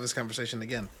then let's have this conversation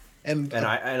again. And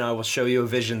I will show you a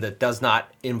vision that does not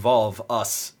involve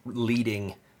us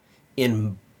leading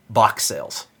in box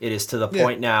sales. It is to the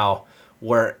point now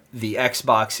where the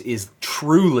Xbox is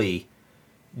truly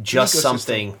just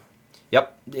something.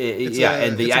 Yep.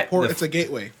 It's a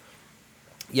gateway.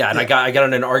 Yeah, and I got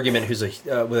in an argument with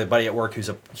a buddy at work who's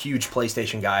a huge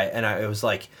PlayStation guy, and I was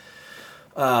like,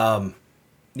 I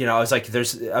was like,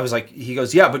 he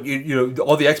goes, yeah, but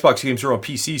all the Xbox games are on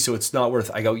PC, so it's not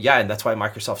worth. I go, yeah, and that's why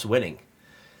Microsoft's winning.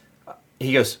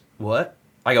 He goes, what?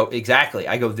 I go, exactly.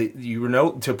 I go, to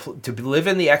live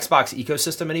in the Xbox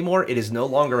ecosystem anymore, it is no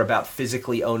longer about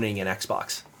physically owning an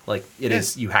Xbox. Like, it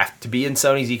is, you have to be in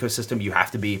Sony's ecosystem, you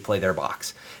have to play their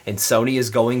box. And Sony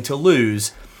is going to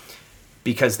lose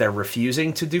because they're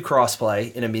refusing to do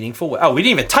crossplay in a meaningful way. Oh, we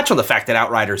didn't even touch on the fact that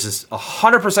Outriders is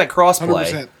 100%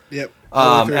 crossplay. 100%. Yep.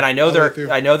 And I know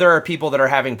there are people that are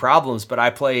having problems, but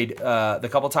I played the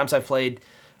couple times I've played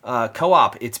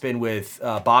co-op. It's been with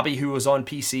Bobby, who was on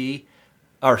PC,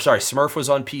 Smurf was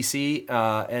on PC,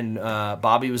 and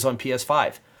Bobby was on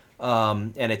PS5,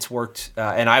 and it's worked.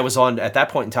 And I was at that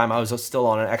point in time, I was still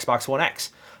on an Xbox One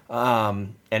X,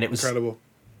 and it was incredible.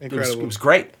 It was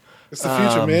great. It's the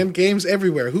future, man. Games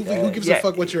everywhere. Who gives a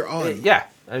fuck what you're on? Yeah.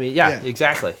 I mean,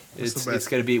 exactly. It's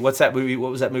going to be, what's that movie?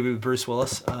 What was that movie with Bruce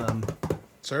Willis?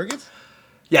 Surrogates?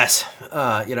 Yes.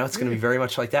 It's going to be very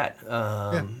much like that.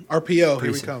 RPO,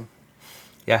 here we come.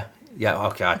 Yeah. Yeah.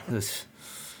 Oh, God.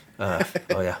 That's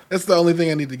the only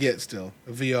thing I need to get still,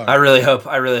 VR. I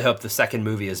really hope the second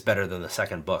movie is better than the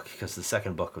second book, because the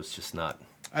second book was just not.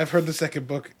 I've heard the second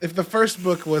book. If the first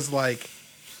book was like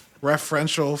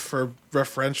referential for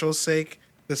referential's sake,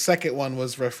 the second one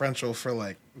was referential for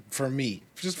me,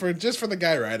 just for the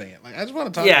guy writing it. Like, I just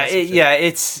want to talk.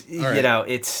 It's right.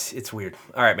 It's weird.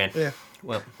 All right, man. Yeah.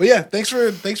 Well. But yeah, thanks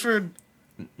for.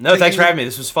 No, thanks for having me.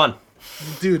 This was fun.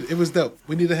 Dude, it was dope.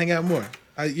 We need to hang out more.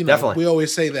 Definitely. We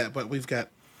always say that, but we've got.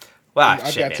 Well,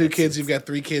 I've got 2 kids. You've got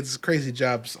 3 kids. Crazy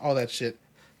jobs. All that shit.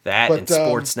 That and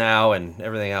sports now and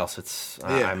everything else. It's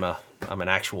I'm an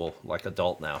actual like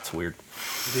adult now. It's weird.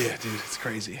 Yeah, dude, it's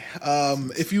crazy.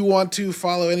 If you want to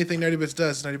follow anything Nerdy Bits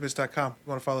does, nerdybits.com. If you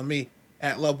want to follow me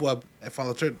at LubWub,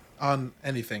 follow on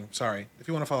anything. Sorry. If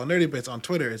you want to follow Nerdy Bits on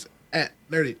Twitter, it's at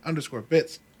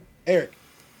nerdy_bits. Eric,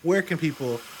 where can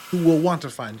people who will want to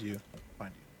find you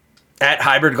find you? At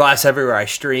Hybrid Glass everywhere. I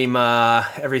stream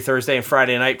every Thursday and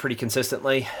Friday night pretty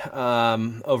consistently.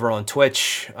 Over on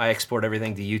Twitch, I export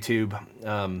everything to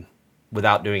YouTube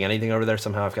without doing anything over there.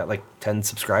 Somehow I've got like 10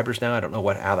 subscribers now. I don't know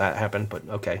how that happened, but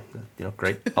okay,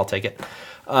 great. I'll take it.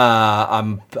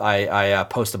 I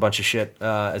post a bunch of shit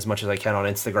as much as I can on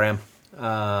Instagram.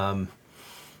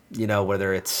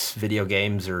 Whether it's video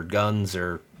games or guns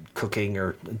or cooking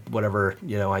or whatever,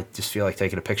 I just feel like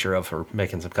taking a picture of or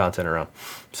making some content around.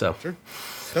 So sure.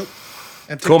 Nope.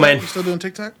 And TikTok, cool, man. You still doing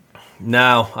TikTok?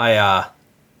 No, I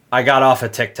got off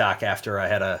of TikTok after I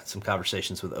had some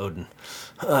conversations with Odin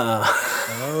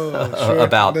sure.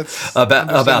 about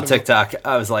TikTok.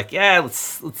 I was like, yeah,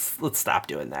 let's stop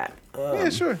doing that. Yeah,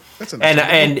 sure. That's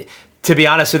and to be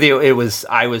honest with you,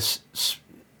 I was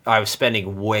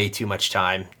spending way too much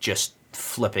time just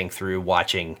flipping through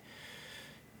watching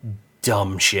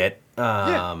dumb shit.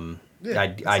 I'd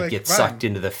get sucked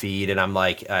into the feed, and I'm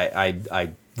like,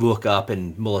 I look up,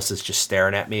 and Melissa's just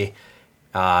staring at me.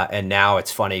 And now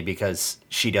it's funny because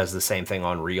she does the same thing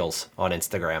on Reels on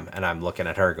Instagram, and I'm looking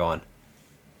at her going,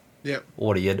 "Yep,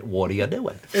 what are you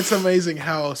doing?" It's amazing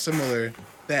how similar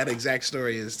that exact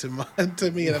story is to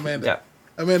me and Amanda. Yeah.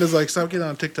 Amanda's like, "Stop getting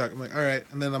on TikTok." I'm like, "All right,"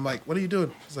 and then I'm like, "What are you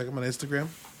doing?" She's like, "I'm on Instagram."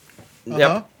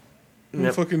 Yep.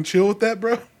 You fucking chill with that,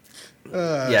 bro.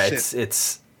 Yeah, shit.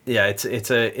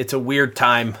 it's a weird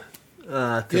time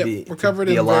to be. We're covered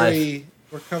to be in alive.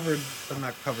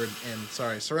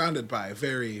 surrounded by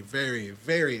very, very,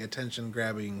 very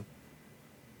attention-grabbing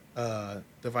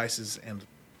devices and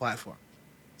platforms.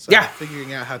 So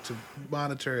figuring out how to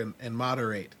monitor and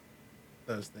moderate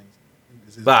those things.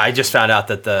 But I just found out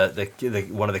that the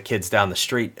one of the kids down the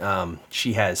street,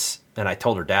 she has, and I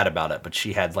told her dad about it, but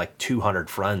she had like 200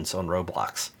 friends on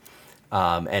Roblox.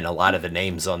 And a lot of the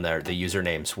names on there, the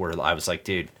usernames were, I was like,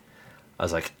 dude,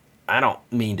 I don't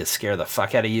mean to scare the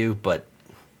fuck out of you, but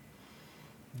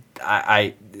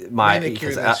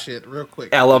manicure that shit real quick.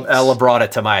 Ella brought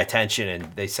it to my attention, and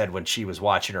they said when she was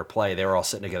watching her play, they were all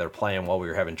sitting together playing while we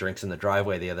were having drinks in the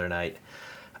driveway the other night.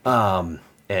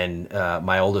 And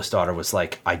my oldest daughter was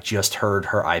like, I just heard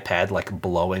her iPad like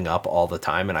blowing up all the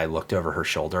time, and I looked over her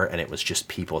shoulder, and it was just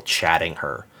people chatting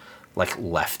her like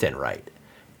left and right.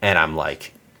 And I'm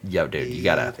like, yo, dude, you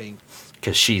gotta,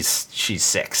 because she's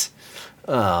 6.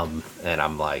 And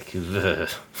I'm like, ugh.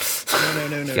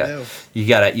 No. You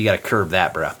gotta curb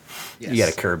that, bro. Yes. You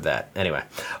gotta curb that. Anyway,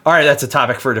 all right, that's a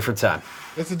topic for a different time.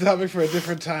 That's a topic for a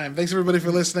different time. Thanks everybody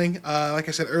for listening. Like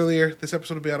I said earlier, this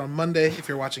episode will be out on Monday. If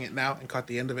you're watching it now and caught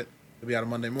the end of it, it'll be out on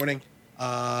Monday morning.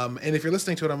 And if you're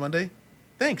listening to it on Monday,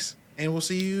 thanks. And we'll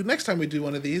see you next time we do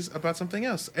one of these about something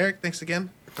else. Eric, thanks again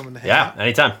for coming to hang out. Yeah,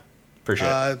 anytime. Appreciate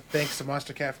it. Thanks to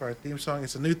Monster Cat for our theme song.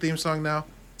 It's a new theme song now.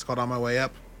 It's called On My Way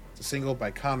Up. It's a single by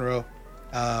Conroe.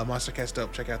 Monster Cat's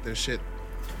dope. Check out their shit.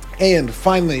 And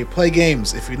finally, play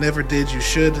games. If you never did, you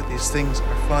should. These things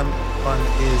are fun. Fun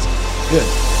is good.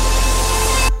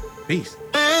 Peace.